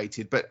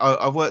relegated. But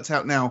I've worked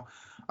out now,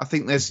 I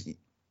think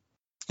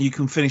you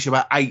can finish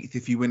about 8th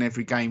if you win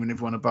every game and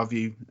everyone above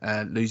you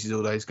loses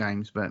all those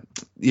games. But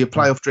your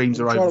playoff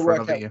dreams are over for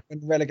another year.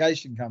 When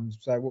relegation comes,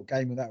 so what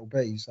game that will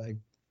be? So,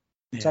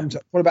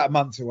 what about a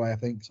month away, I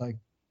think. So,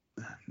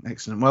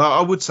 excellent. Well,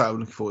 I would say I'm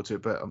looking forward to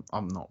it, but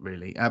I'm not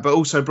really. But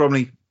also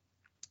Bromley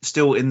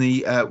still in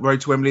the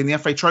road to Wembley in the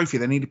FA Trophy.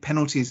 They needed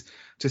penalties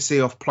to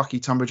see off plucky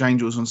Tunbridge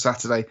Angels on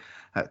Saturday.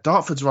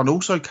 Dartford's run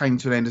also came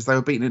to an end as they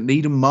were beaten at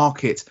Needham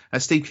Market.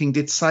 Steve King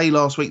did say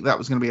last week that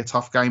was going to be a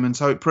tough game, and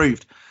so it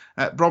proved.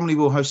 Bromley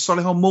will host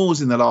Solihull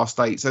Moors in the last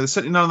 8, so there's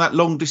certainly none of that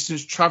long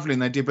distance travelling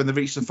they did when they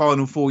reached the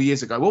final 4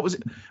 years ago. What was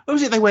it? Where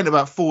was it they went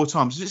about 4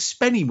 times? Was it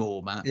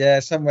Spennymoor, Matt?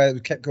 Yeah, somewhere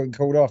it kept getting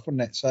called off,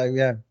 wasn't it? So,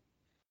 yeah.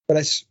 But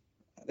there's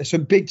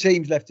some big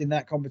teams left in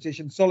that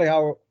competition.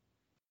 Solihull,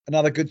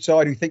 another good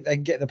side who think they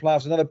can get in the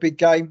playoffs. Another big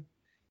game.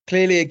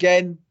 Clearly,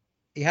 again,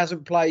 he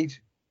hasn't played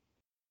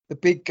the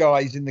big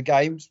guys in the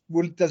games.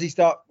 Does he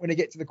start when he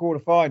gets to the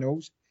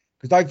quarterfinals?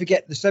 Because don't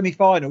forget, the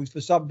semi-finals, for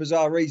some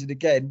bizarre reason,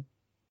 again,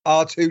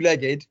 are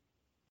 2-legged,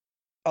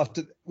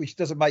 which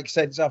doesn't make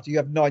sense after you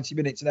have 90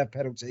 minutes and have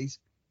penalties.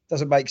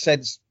 Doesn't make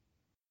sense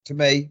to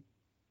me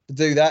to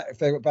do that if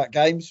they're about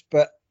games.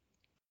 But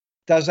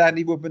does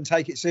Andy Woodman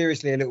take it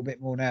seriously a little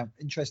bit more now?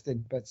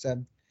 Interesting. But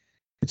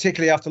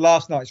particularly after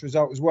last night's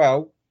result as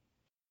well,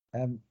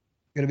 going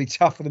to be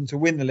tough for them to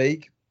win the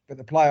league. But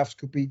the playoffs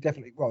could be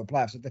definitely, the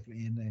playoffs are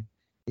definitely in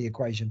the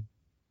equation.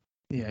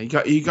 Yeah,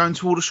 are you going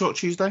to Aldershot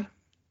Tuesday?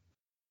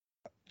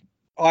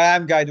 I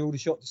am going to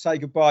Aldershot to say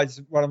goodbye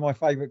to one of my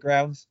favourite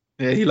grounds.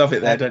 Yeah, you love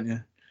it there, don't you?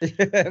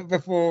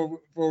 before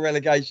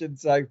relegation.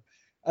 So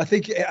I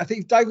think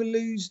if Dover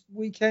lose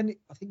weekend,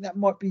 I think that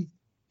might be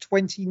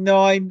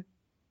 29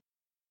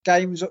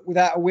 games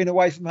without a win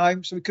away from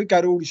home. So we could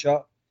go to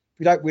Aldershot. If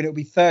we don't win, it'll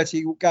be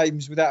 30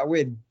 games without a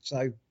win.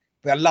 So,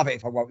 but I love it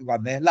if I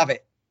won there. Love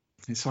it.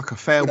 It's like a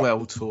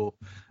farewell tour.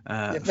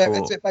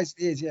 It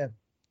basically is, yeah.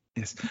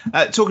 Yes.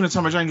 Talking of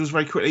Tunbridge Angels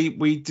very quickly,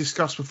 we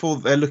discussed before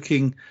that they're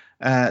looking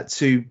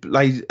to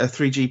lay a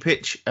 3G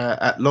pitch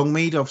at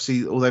Longmead.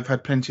 Obviously, they've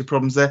had plenty of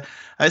problems there.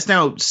 It's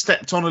now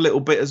stepped on a little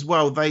bit as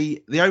well.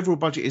 The overall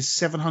budget is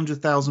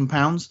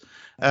 £700,000.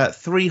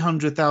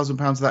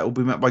 £300,000 of that will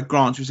be met by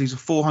grants, which leaves a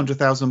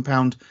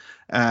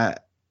 £400,000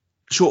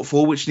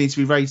 shortfall, which needs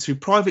to be raised through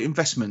private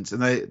investment.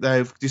 And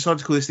they've decided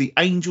to call this the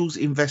Angels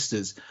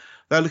Investors.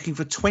 They're looking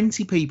for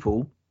 20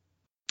 people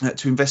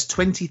to invest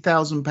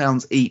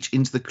 £20,000 each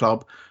into the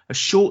club, a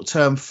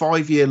short-term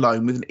 5-year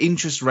loan with an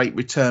interest rate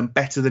return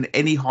better than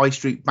any high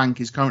street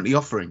bank is currently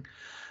offering.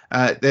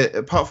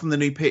 Apart from the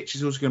new pitch,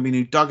 there's also going to be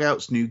new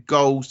dugouts, new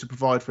goals to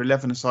provide for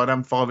 11-a-side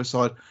and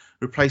 5-a-side,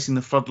 replacing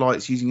the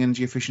floodlights, using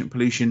energy-efficient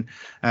pollution,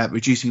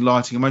 reducing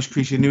lighting, and most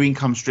crucially, a new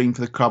income stream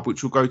for the club,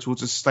 which will go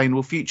towards a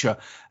sustainable future.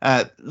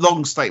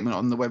 Long statement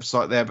on the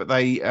website there, but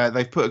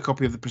they've put a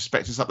copy of the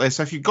prospectus up there.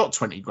 So if you've got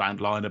 20 grand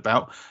lying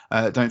about,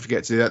 don't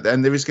forget to do that.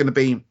 And there is going to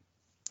be,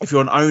 if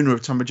you're an owner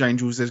of Tunbridge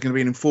Angels, there's going to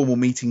be an informal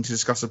meeting to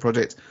discuss the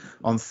project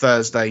on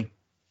Thursday,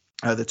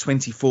 the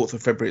 24th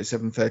of February at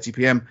 7:30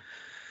 p.m.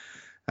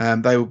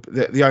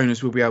 The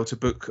owners will be able to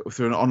book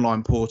through an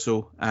online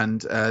portal,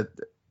 and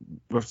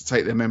will have to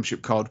take their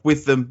membership card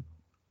with them.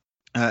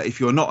 If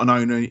you're not an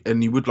owner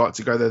and you would like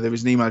to go there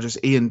is an email address,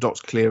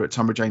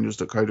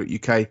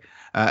 ian.clear@tunbridgeangels.co.uk.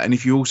 And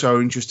if you also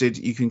are interested,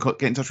 you can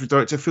get in touch with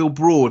Director Phil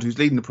Broad, who's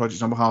leading the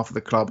project on behalf of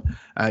the club.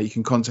 You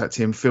can contact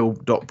him,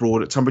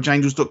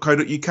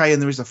 phil.broad@tunbridgeangels.co.uk,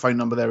 and there is a phone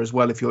number there as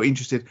well. If you're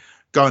interested,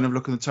 go and have a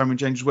look on the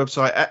Tunbridge Angels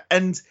website.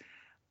 And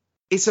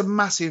it's a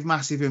massive,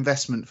 massive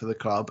investment for the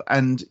club,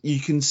 and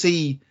you can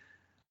see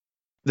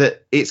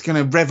that it's going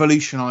to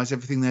revolutionise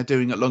everything they're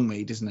doing at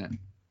Longmead, isn't it?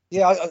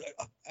 Yeah,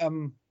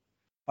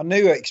 I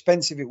knew how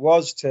expensive it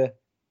was to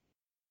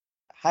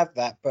have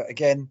that, but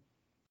again,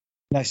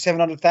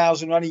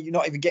 700,000, you're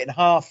not even getting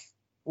half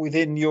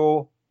within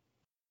your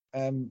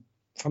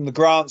from the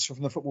grants or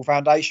from the Football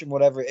Foundation,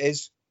 whatever it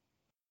is.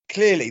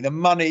 Clearly, the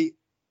money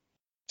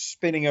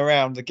spinning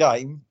around the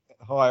game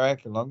at higher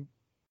echelon,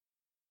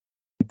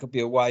 it could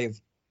be a way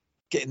of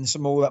getting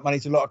some more of that money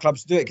to a lot of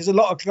clubs to do it, because a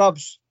lot of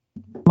clubs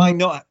may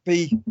not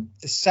be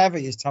as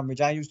savvy as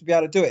Tunbridge Angels to be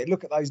able to do it.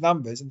 Look at those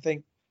numbers and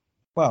think,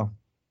 well,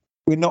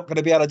 we're not going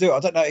to be able to do it.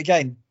 I don't know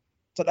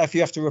if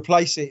you have to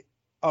replace it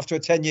after a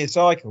 10-year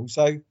cycle,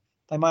 so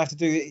they might have to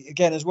do it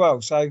again as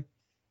well. So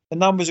the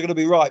numbers are going to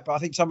be right, but I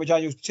think Tunbridge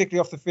Angels,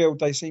 particularly off the field,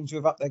 they seem to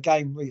have upped their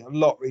game a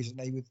lot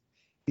recently with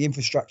the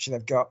infrastructure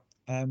they've got.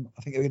 I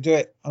think they can do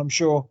it. I'm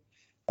sure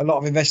a lot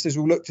of investors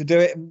will look to do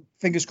it, and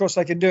fingers crossed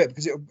they can do it,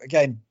 because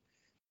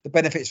the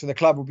benefits for the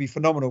club will be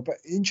phenomenal. But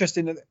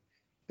interesting that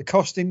the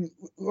costing,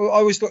 I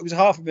always thought it was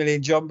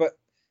 $500,000, John, but a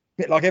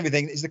bit like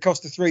everything, is the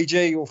cost of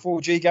 3G or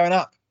 4G going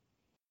up?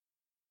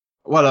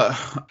 Well,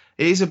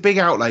 it is a big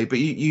outlay, but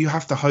you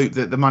have to hope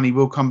that the money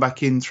will come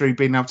back in through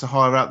being able to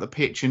hire out the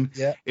pitch and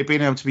it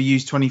being able to be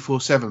used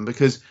 24/7.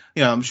 Because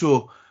I'm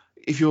sure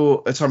if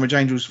you're a Tunbridge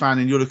Angels fan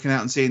and you're looking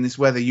out and seeing this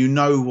weather,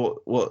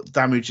 what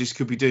damage this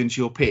could be doing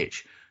to your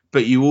pitch.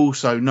 But you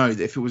also know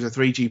that if it was a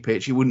 3G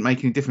pitch, it wouldn't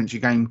make any difference.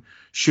 Your game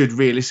should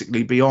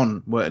realistically be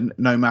on,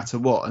 no matter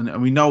what.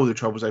 And we know all the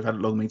troubles they've had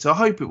at Longmead. So I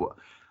hope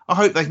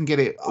they can get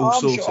it all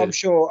sorted. I'm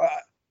sure.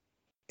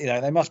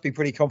 They must be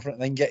pretty confident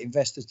they can get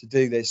investors to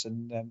do this,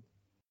 and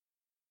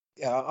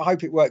I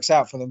hope it works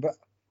out for them. But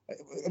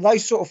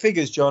those sort of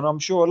figures, John, I'm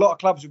sure a lot of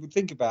clubs would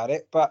think about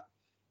it. But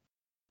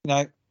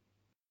you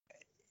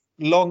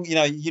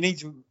need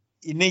to,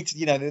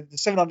 the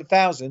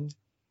 700,000,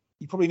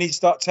 you probably need to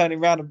start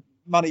turning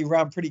money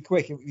around pretty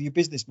quick with your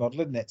business model,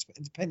 isn't it?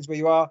 It depends where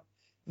you are on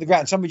the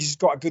ground. Somebody's just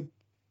got a good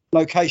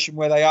location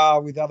where they are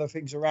with other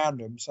things around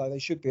them, so they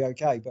should be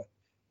okay. But I'm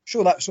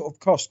sure that sort of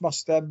cost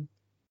must put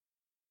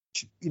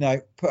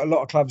a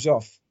lot of clubs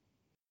off.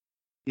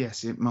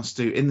 Yes, it must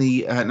do. In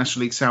the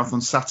National League South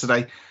on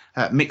Saturday,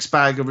 mixed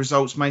bag of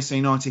results. Maidstone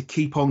United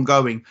keep on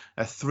going.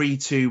 A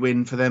 3-2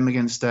 win for them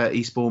against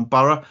Eastbourne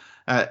Borough.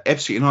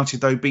 Ebbsfleet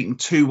United, though, beaten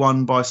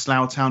 2-1 by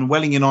Slough Town.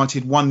 Welling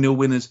United 1-0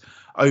 winners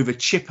over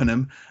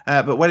Chippenham.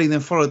 But Welling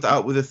then followed that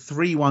up with a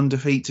 3-1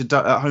 defeat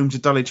at home to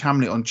Dulwich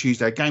Hamlet on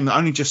Tuesday. A game that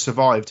only just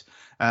survived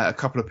a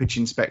couple of pitch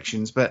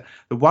inspections. But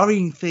the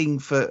worrying thing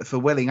for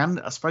Welling, and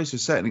I suppose to a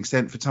certain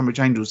extent for Tunbridge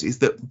Angels, is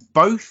that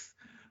both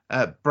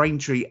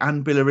Braintree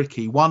and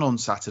Billericay won on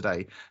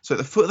Saturday. So at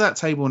the foot of that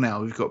table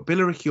now, we've got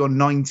Billericay on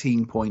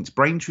 19 points,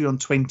 Braintree on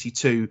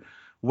 22,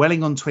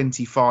 Welling on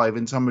 25,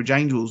 and Tunbridge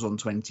Angels on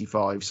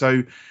 25.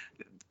 So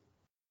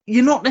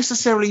you're not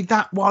necessarily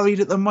that worried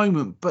at the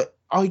moment, but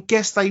I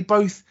guess they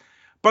both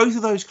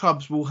of those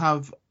clubs will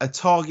have a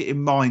target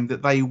in mind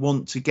that they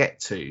want to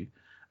get to.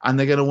 And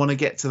they're going to want to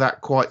get to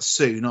that quite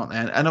soon, aren't they?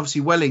 And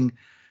obviously,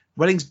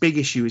 Welling's big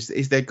issue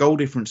is their goal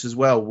difference as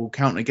well will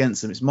count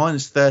against them. It's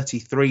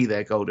 -33,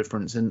 their goal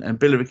difference, and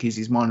Billericay's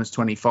is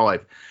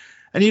 -25.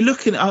 And you're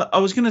looking, I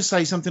was going to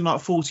say something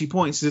like 40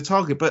 points as a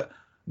target, but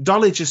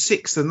Dulwich are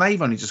sixth and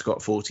they've only just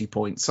got 40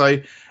 points. So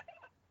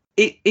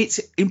it's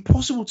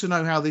impossible to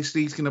know how this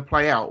league's going to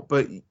play out,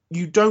 but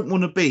you don't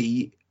want to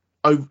be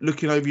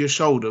looking over your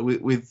shoulder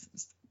with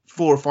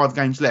 4 or 5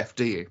 games left,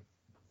 do you?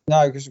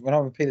 No, because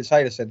when Peter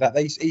Taylor said that,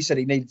 he said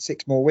he needed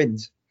 6 more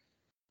wins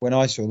when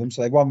I saw them.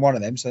 So they won one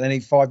of them. So they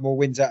need 5 more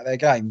wins out of their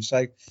games.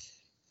 So,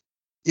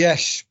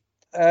 yes,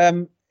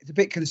 it's a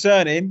bit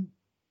concerning.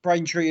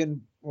 Braintree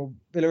and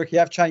Billericay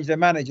have changed their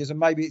managers, and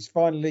maybe it's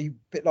finally a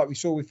bit like we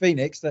saw with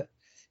Phoenix, that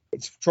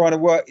it's trying to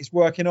work. It's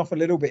working off a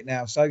little bit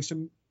now. So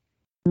some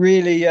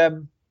really,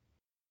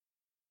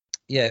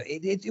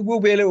 it will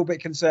be a little bit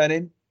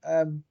concerning.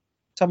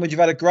 Tunbridge have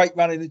had a great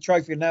run in the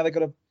trophy, and now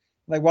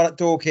they won at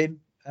Dorking.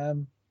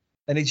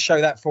 They need to show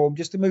that form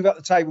just to move up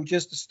the table,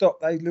 just to stop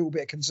those little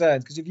bit of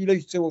concerns. Because if you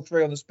lose 2 or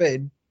 3 on the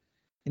spin,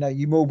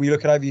 you will be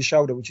looking over your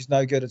shoulder, which is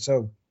no good at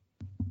all.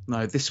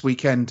 No, this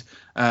weekend,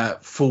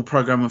 full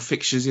programme of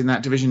fixtures in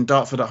that division.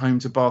 Dartford at home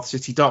to Bath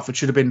City. Dartford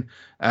should have been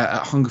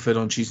at Hungerford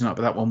on Tuesday night,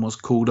 but that one was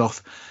called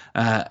off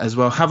as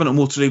well. Havant and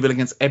Waterlooville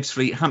against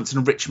Ebbsfleet. Hampton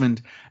and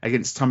Richmond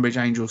against Tunbridge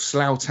Angels.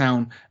 Slough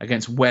Town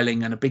against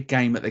Welling, and a big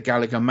game at the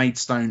Gallagher.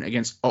 Maidstone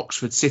against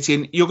Oxford City.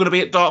 And you're going to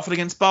be at Dartford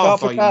against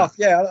Bath, Dartford, Bath,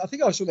 yeah. I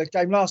think I saw that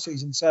game last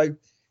season. So,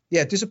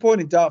 yeah,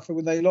 disappointing Dartford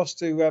when they lost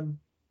to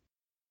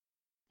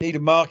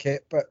Needham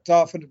Market. But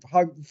Dartford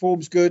home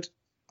form's good.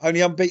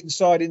 Only unbeaten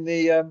side in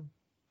the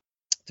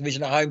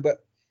division at home,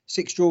 but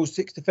 6 draws,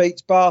 6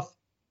 defeats. Bath,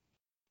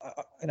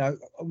 I'm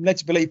led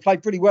to believe,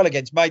 played pretty well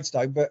against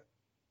Maidstone, but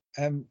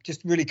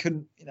just really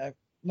couldn't,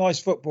 nice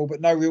football, but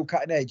no real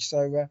cutting edge.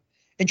 So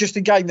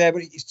interesting game there,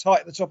 but it's tight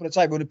at the top of the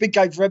table. And a big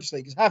game for Ebbsfleet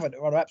because Havant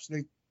are on an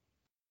absolute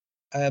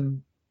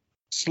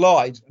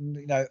slide. And,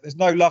 there's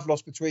no love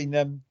lost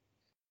between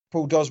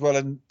Paul Doswell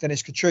and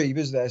Dennis Katreve,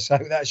 is there? So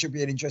that should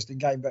be an interesting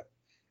game, but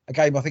a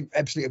game I think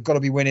Ebbsfleet have got to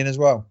be winning as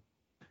well.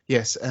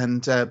 Yes,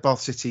 and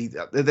Bath City,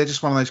 they're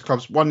just one of those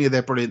clubs. One year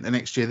they're brilliant, the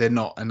next year they're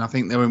not. And I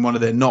think they're in one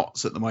of their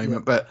knots at the moment. Yeah.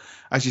 But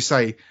as you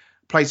say,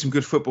 played some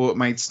good football at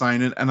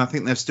Maidstone. And I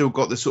think they've still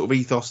got the sort of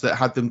ethos that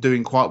had them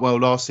doing quite well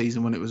last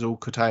season when it was all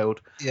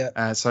curtailed.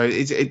 Yeah. So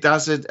it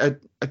does a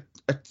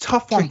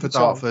tough one for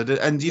Dartford.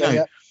 And,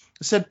 I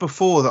said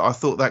before that I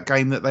thought that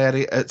game that they had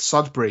at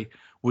Sudbury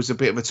was a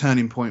bit of a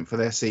turning point for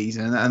their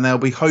season. And they'll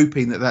be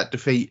hoping that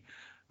defeat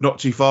not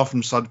too far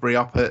from Sudbury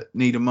up at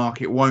Needham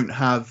Market won't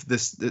have the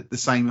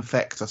same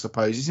effect, I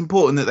suppose. It's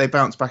important that they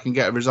bounce back and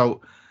get a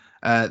result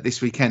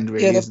this weekend,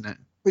 really, isn't it?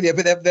 Well, yeah,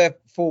 but their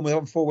form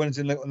on 4 wins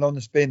on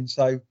the spin,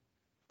 so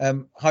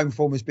home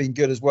form has been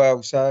good as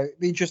well. So it'll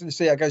be interesting to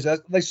see how it goes.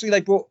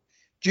 They brought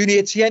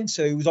Junior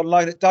Tientu, who was on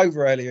loan at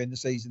Dover earlier in the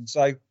season,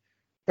 so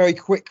very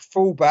quick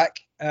fullback.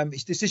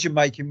 His decision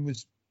making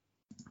was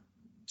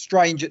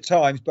strange at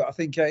times, but I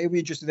think it'll be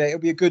interesting there. It'll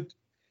be a good.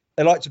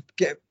 They like to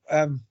get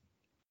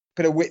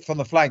bit of width on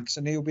the flanks,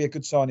 and he'll be a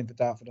good signing for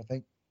Dartford, I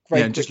think.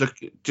 And just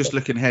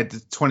looking ahead, the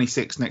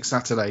 26th next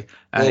Saturday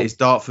is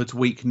Dartford's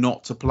week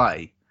not to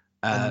play.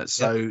 And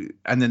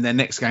then their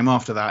next game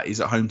after that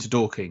is at home to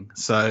Dorking.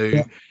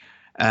 So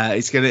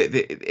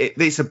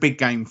it's a big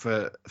game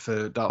for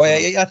Dartford.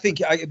 Well, I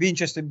think it'd be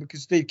interesting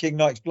because Steve King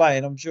Knight's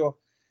playing. I'm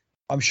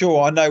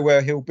sure I know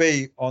where he'll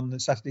be on the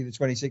Saturday the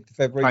 26th of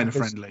February. Playing a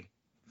friendly.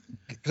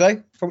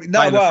 Say? Playing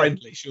a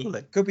friendly,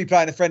 surely. Could be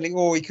playing a friendly,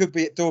 or he could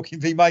be at Dorking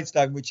v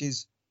Maidstone, which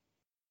is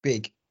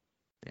big.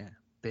 Yeah,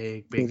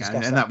 big. And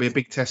that'll be a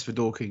big test for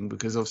Dorking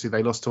because obviously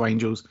they lost to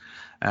Angels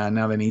and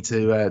now they need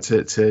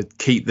to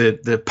keep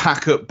the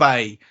pack at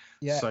bay,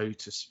 so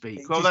to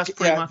speak. Well, that's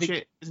pretty much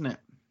it, isn't it?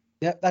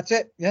 Yeah, that's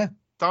it. Yeah.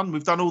 Done.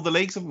 We've done all the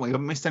leagues, haven't we? We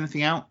haven't missed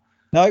anything out.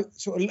 No,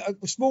 sort of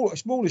a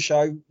smaller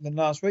show than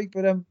last week,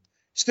 but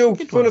still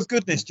full of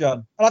goodness,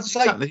 John. I have to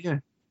say, exactly,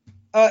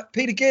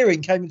 Peter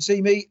Gearing came and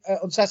see me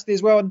on Saturday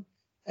as well,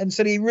 and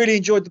said he really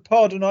enjoyed the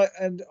pod, and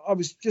I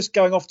was just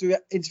going off to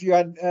interview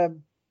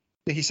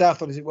Nicky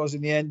Southall as it was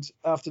in the end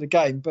after the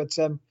game, but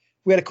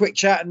we had a quick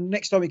chat, and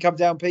next time you come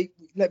down, Pete,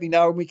 let me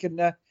know and we can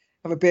have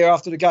a beer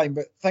after the game.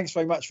 But thanks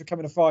very much for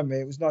coming to find me.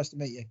 It was nice to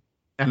meet you.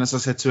 And as I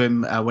said to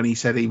him when he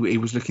said he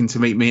was looking to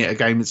meet me at a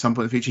game at some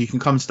point in the future, you can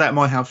come stay at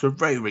my house for a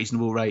very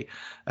reasonable rate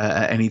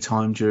at any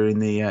time during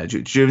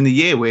the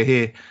year. We're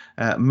here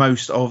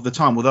most of the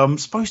time, although I'm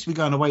supposed to be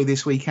going away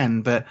this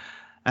weekend, but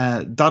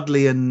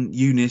Dudley and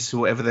Eunice,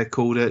 or whatever they're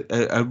called,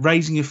 are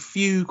raising a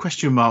few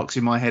question marks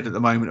in my head at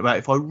the moment about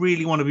if I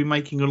really want to be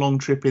making a long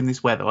trip in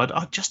this weather.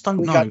 I just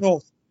don't know.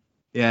 North.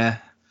 Yeah.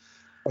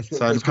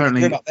 So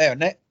apparently up there,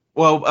 isn't it?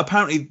 Well,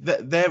 apparently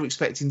they're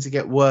expecting to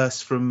get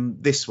worse from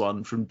this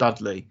one, from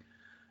Dudley,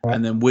 right.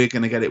 And then we're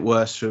going to get it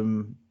worse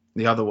from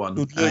the other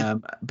one.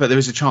 But there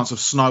is a chance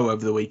of snow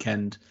over the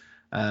weekend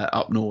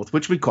up north,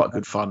 which will be quite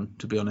good fun,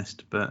 to be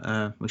honest.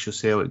 But we shall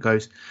see how it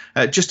goes.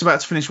 Just about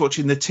to finish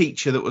watching The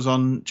Teacher that was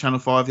on Channel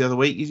 5 the other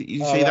week.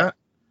 You see that?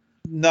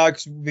 No,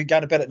 because we've been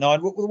going to bed at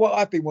 9. What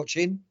I've been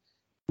watching,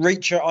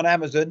 Reacher on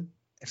Amazon.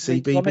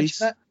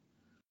 CBeebies.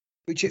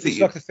 Which it's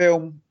like the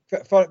film.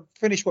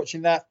 Finished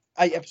watching that.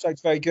 8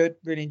 episodes, very good.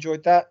 Really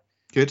enjoyed that.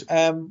 Good.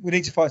 We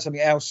need to find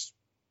something else.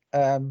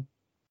 But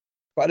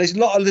there's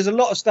a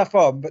lot of stuff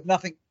on, but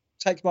nothing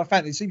takes my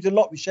fancy. It seems a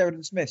lot with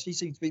Sheridan Smith. She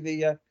seems to be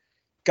the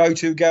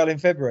go-to girl in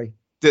February.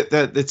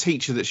 The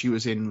Teacher that she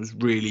was in was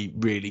really,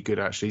 really good,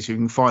 actually. So you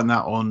can find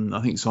that on,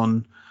 I think it's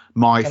on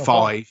My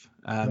 5.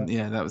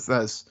 Yeah,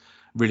 that's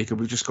really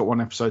good. We've just got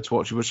one episode to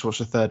watch. We just watched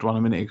the third one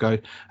a minute ago.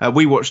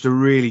 We watched a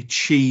really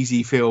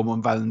cheesy film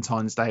on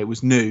Valentine's Day. It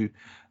was new.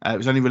 It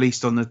was only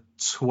released on the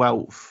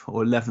 12th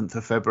or 11th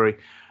of February.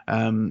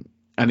 And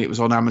it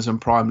was on Amazon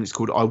Prime, and it's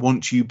called I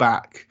Want You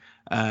Back.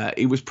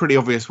 It was pretty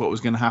obvious what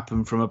was going to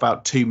happen from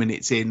about 2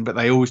 minutes in, but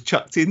they always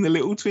chucked in the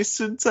little twists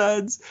and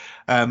turns.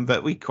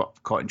 But we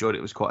quite enjoyed it.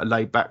 It was quite a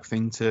laid-back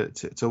thing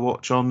to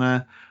watch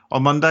on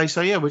Monday.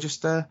 So, yeah, we're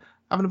just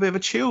having a bit of a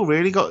chill,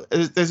 really.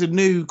 There's a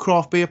new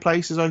craft beer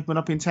place that's opened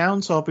up in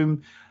town, so I've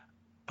been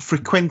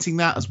frequenting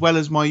that as well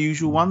as my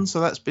usual one.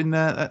 So that's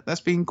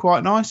been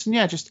quite nice. And,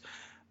 yeah, just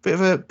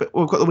but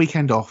we've got the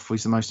weekend off,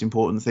 is the most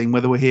important thing.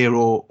 Whether we're here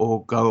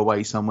or go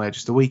away somewhere,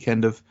 just a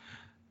weekend of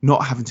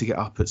not having to get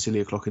up at silly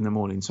o'clock in the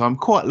morning. So I'm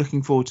quite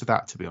looking forward to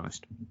that, to be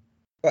honest.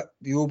 But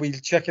you will be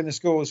checking the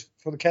scores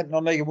for the Kent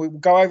Non-League, and we will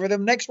go over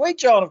them next week,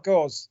 John, of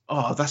course.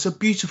 Oh, that's a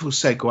beautiful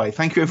segue.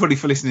 Thank you, everybody,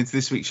 for listening to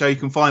this week's show. You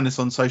can find us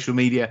on social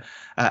media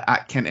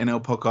at Kent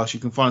NL Podcast. You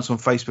can find us on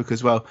Facebook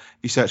as well.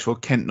 You search for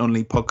Kent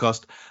Non-League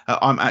Podcast.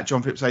 I'm at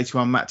John Phipps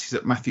 81. Matt is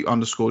at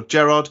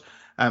Matthew_Gerard.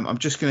 I'm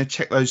just going to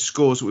check those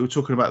scores that we were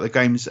talking about, the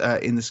games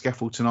in the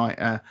scaffold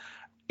tonight.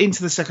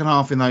 Into the second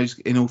half in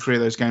all three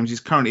of those games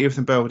is currently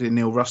Everton Belvedere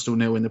 0, Rustle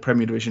 0 in the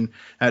Premier Division.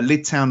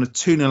 Lyd Town are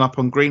 2-0 up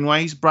on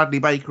Greenways. Bradley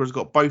Baker has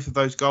got both of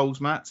those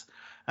goals, Matt.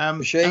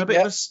 And a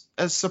bit of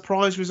a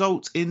surprise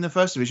result in the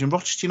First Division.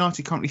 Rochester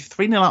United currently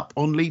 3-0 up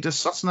on leader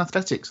Sutton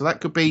Athletic. So that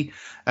could be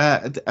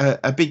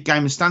a big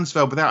game. And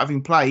Stansfeld, without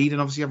having played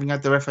and obviously having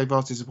had their FA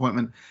Vars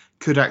disappointment,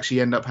 could actually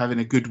end up having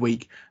a good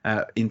week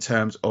in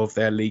terms of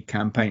their league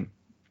campaign.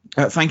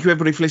 Thank you,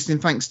 everybody, for listening.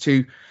 Thanks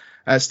to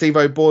Steve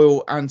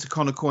O'Boyle and to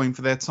Connor Coyne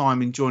for their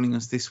time in joining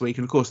us this week.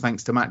 And, of course,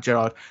 thanks to Matt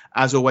Gerard.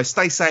 As always,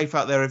 stay safe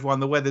out there, everyone.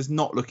 The weather's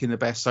not looking the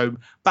best, so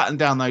batten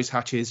down those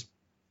hatches,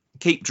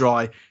 keep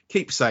dry,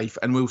 keep safe,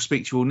 and we'll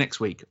speak to you all next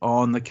week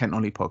on the Kent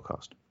Non-League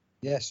Podcast.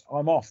 Yes,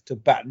 I'm off to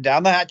batten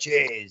down the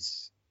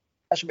hatches.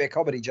 That should be a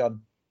comedy,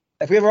 John.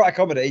 If we ever write a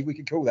comedy, we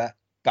could call that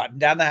Batten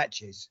Down the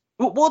Hatches.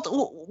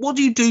 What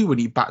do you do when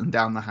you batten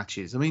down the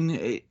hatches? I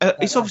mean,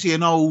 it's obviously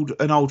an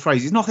old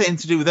phrase. It's nothing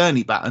to do with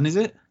Ernie Batten, is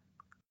it?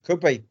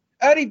 Could be.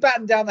 Ernie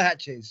Batten Down the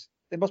Hatches.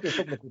 There must be a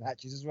footballer called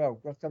Hatches as well.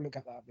 We'll have to look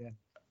that up, yeah.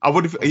 I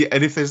wonder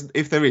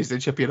if there is, then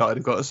Sheffield United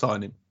have got to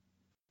sign him.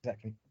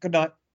 Exactly. Good night.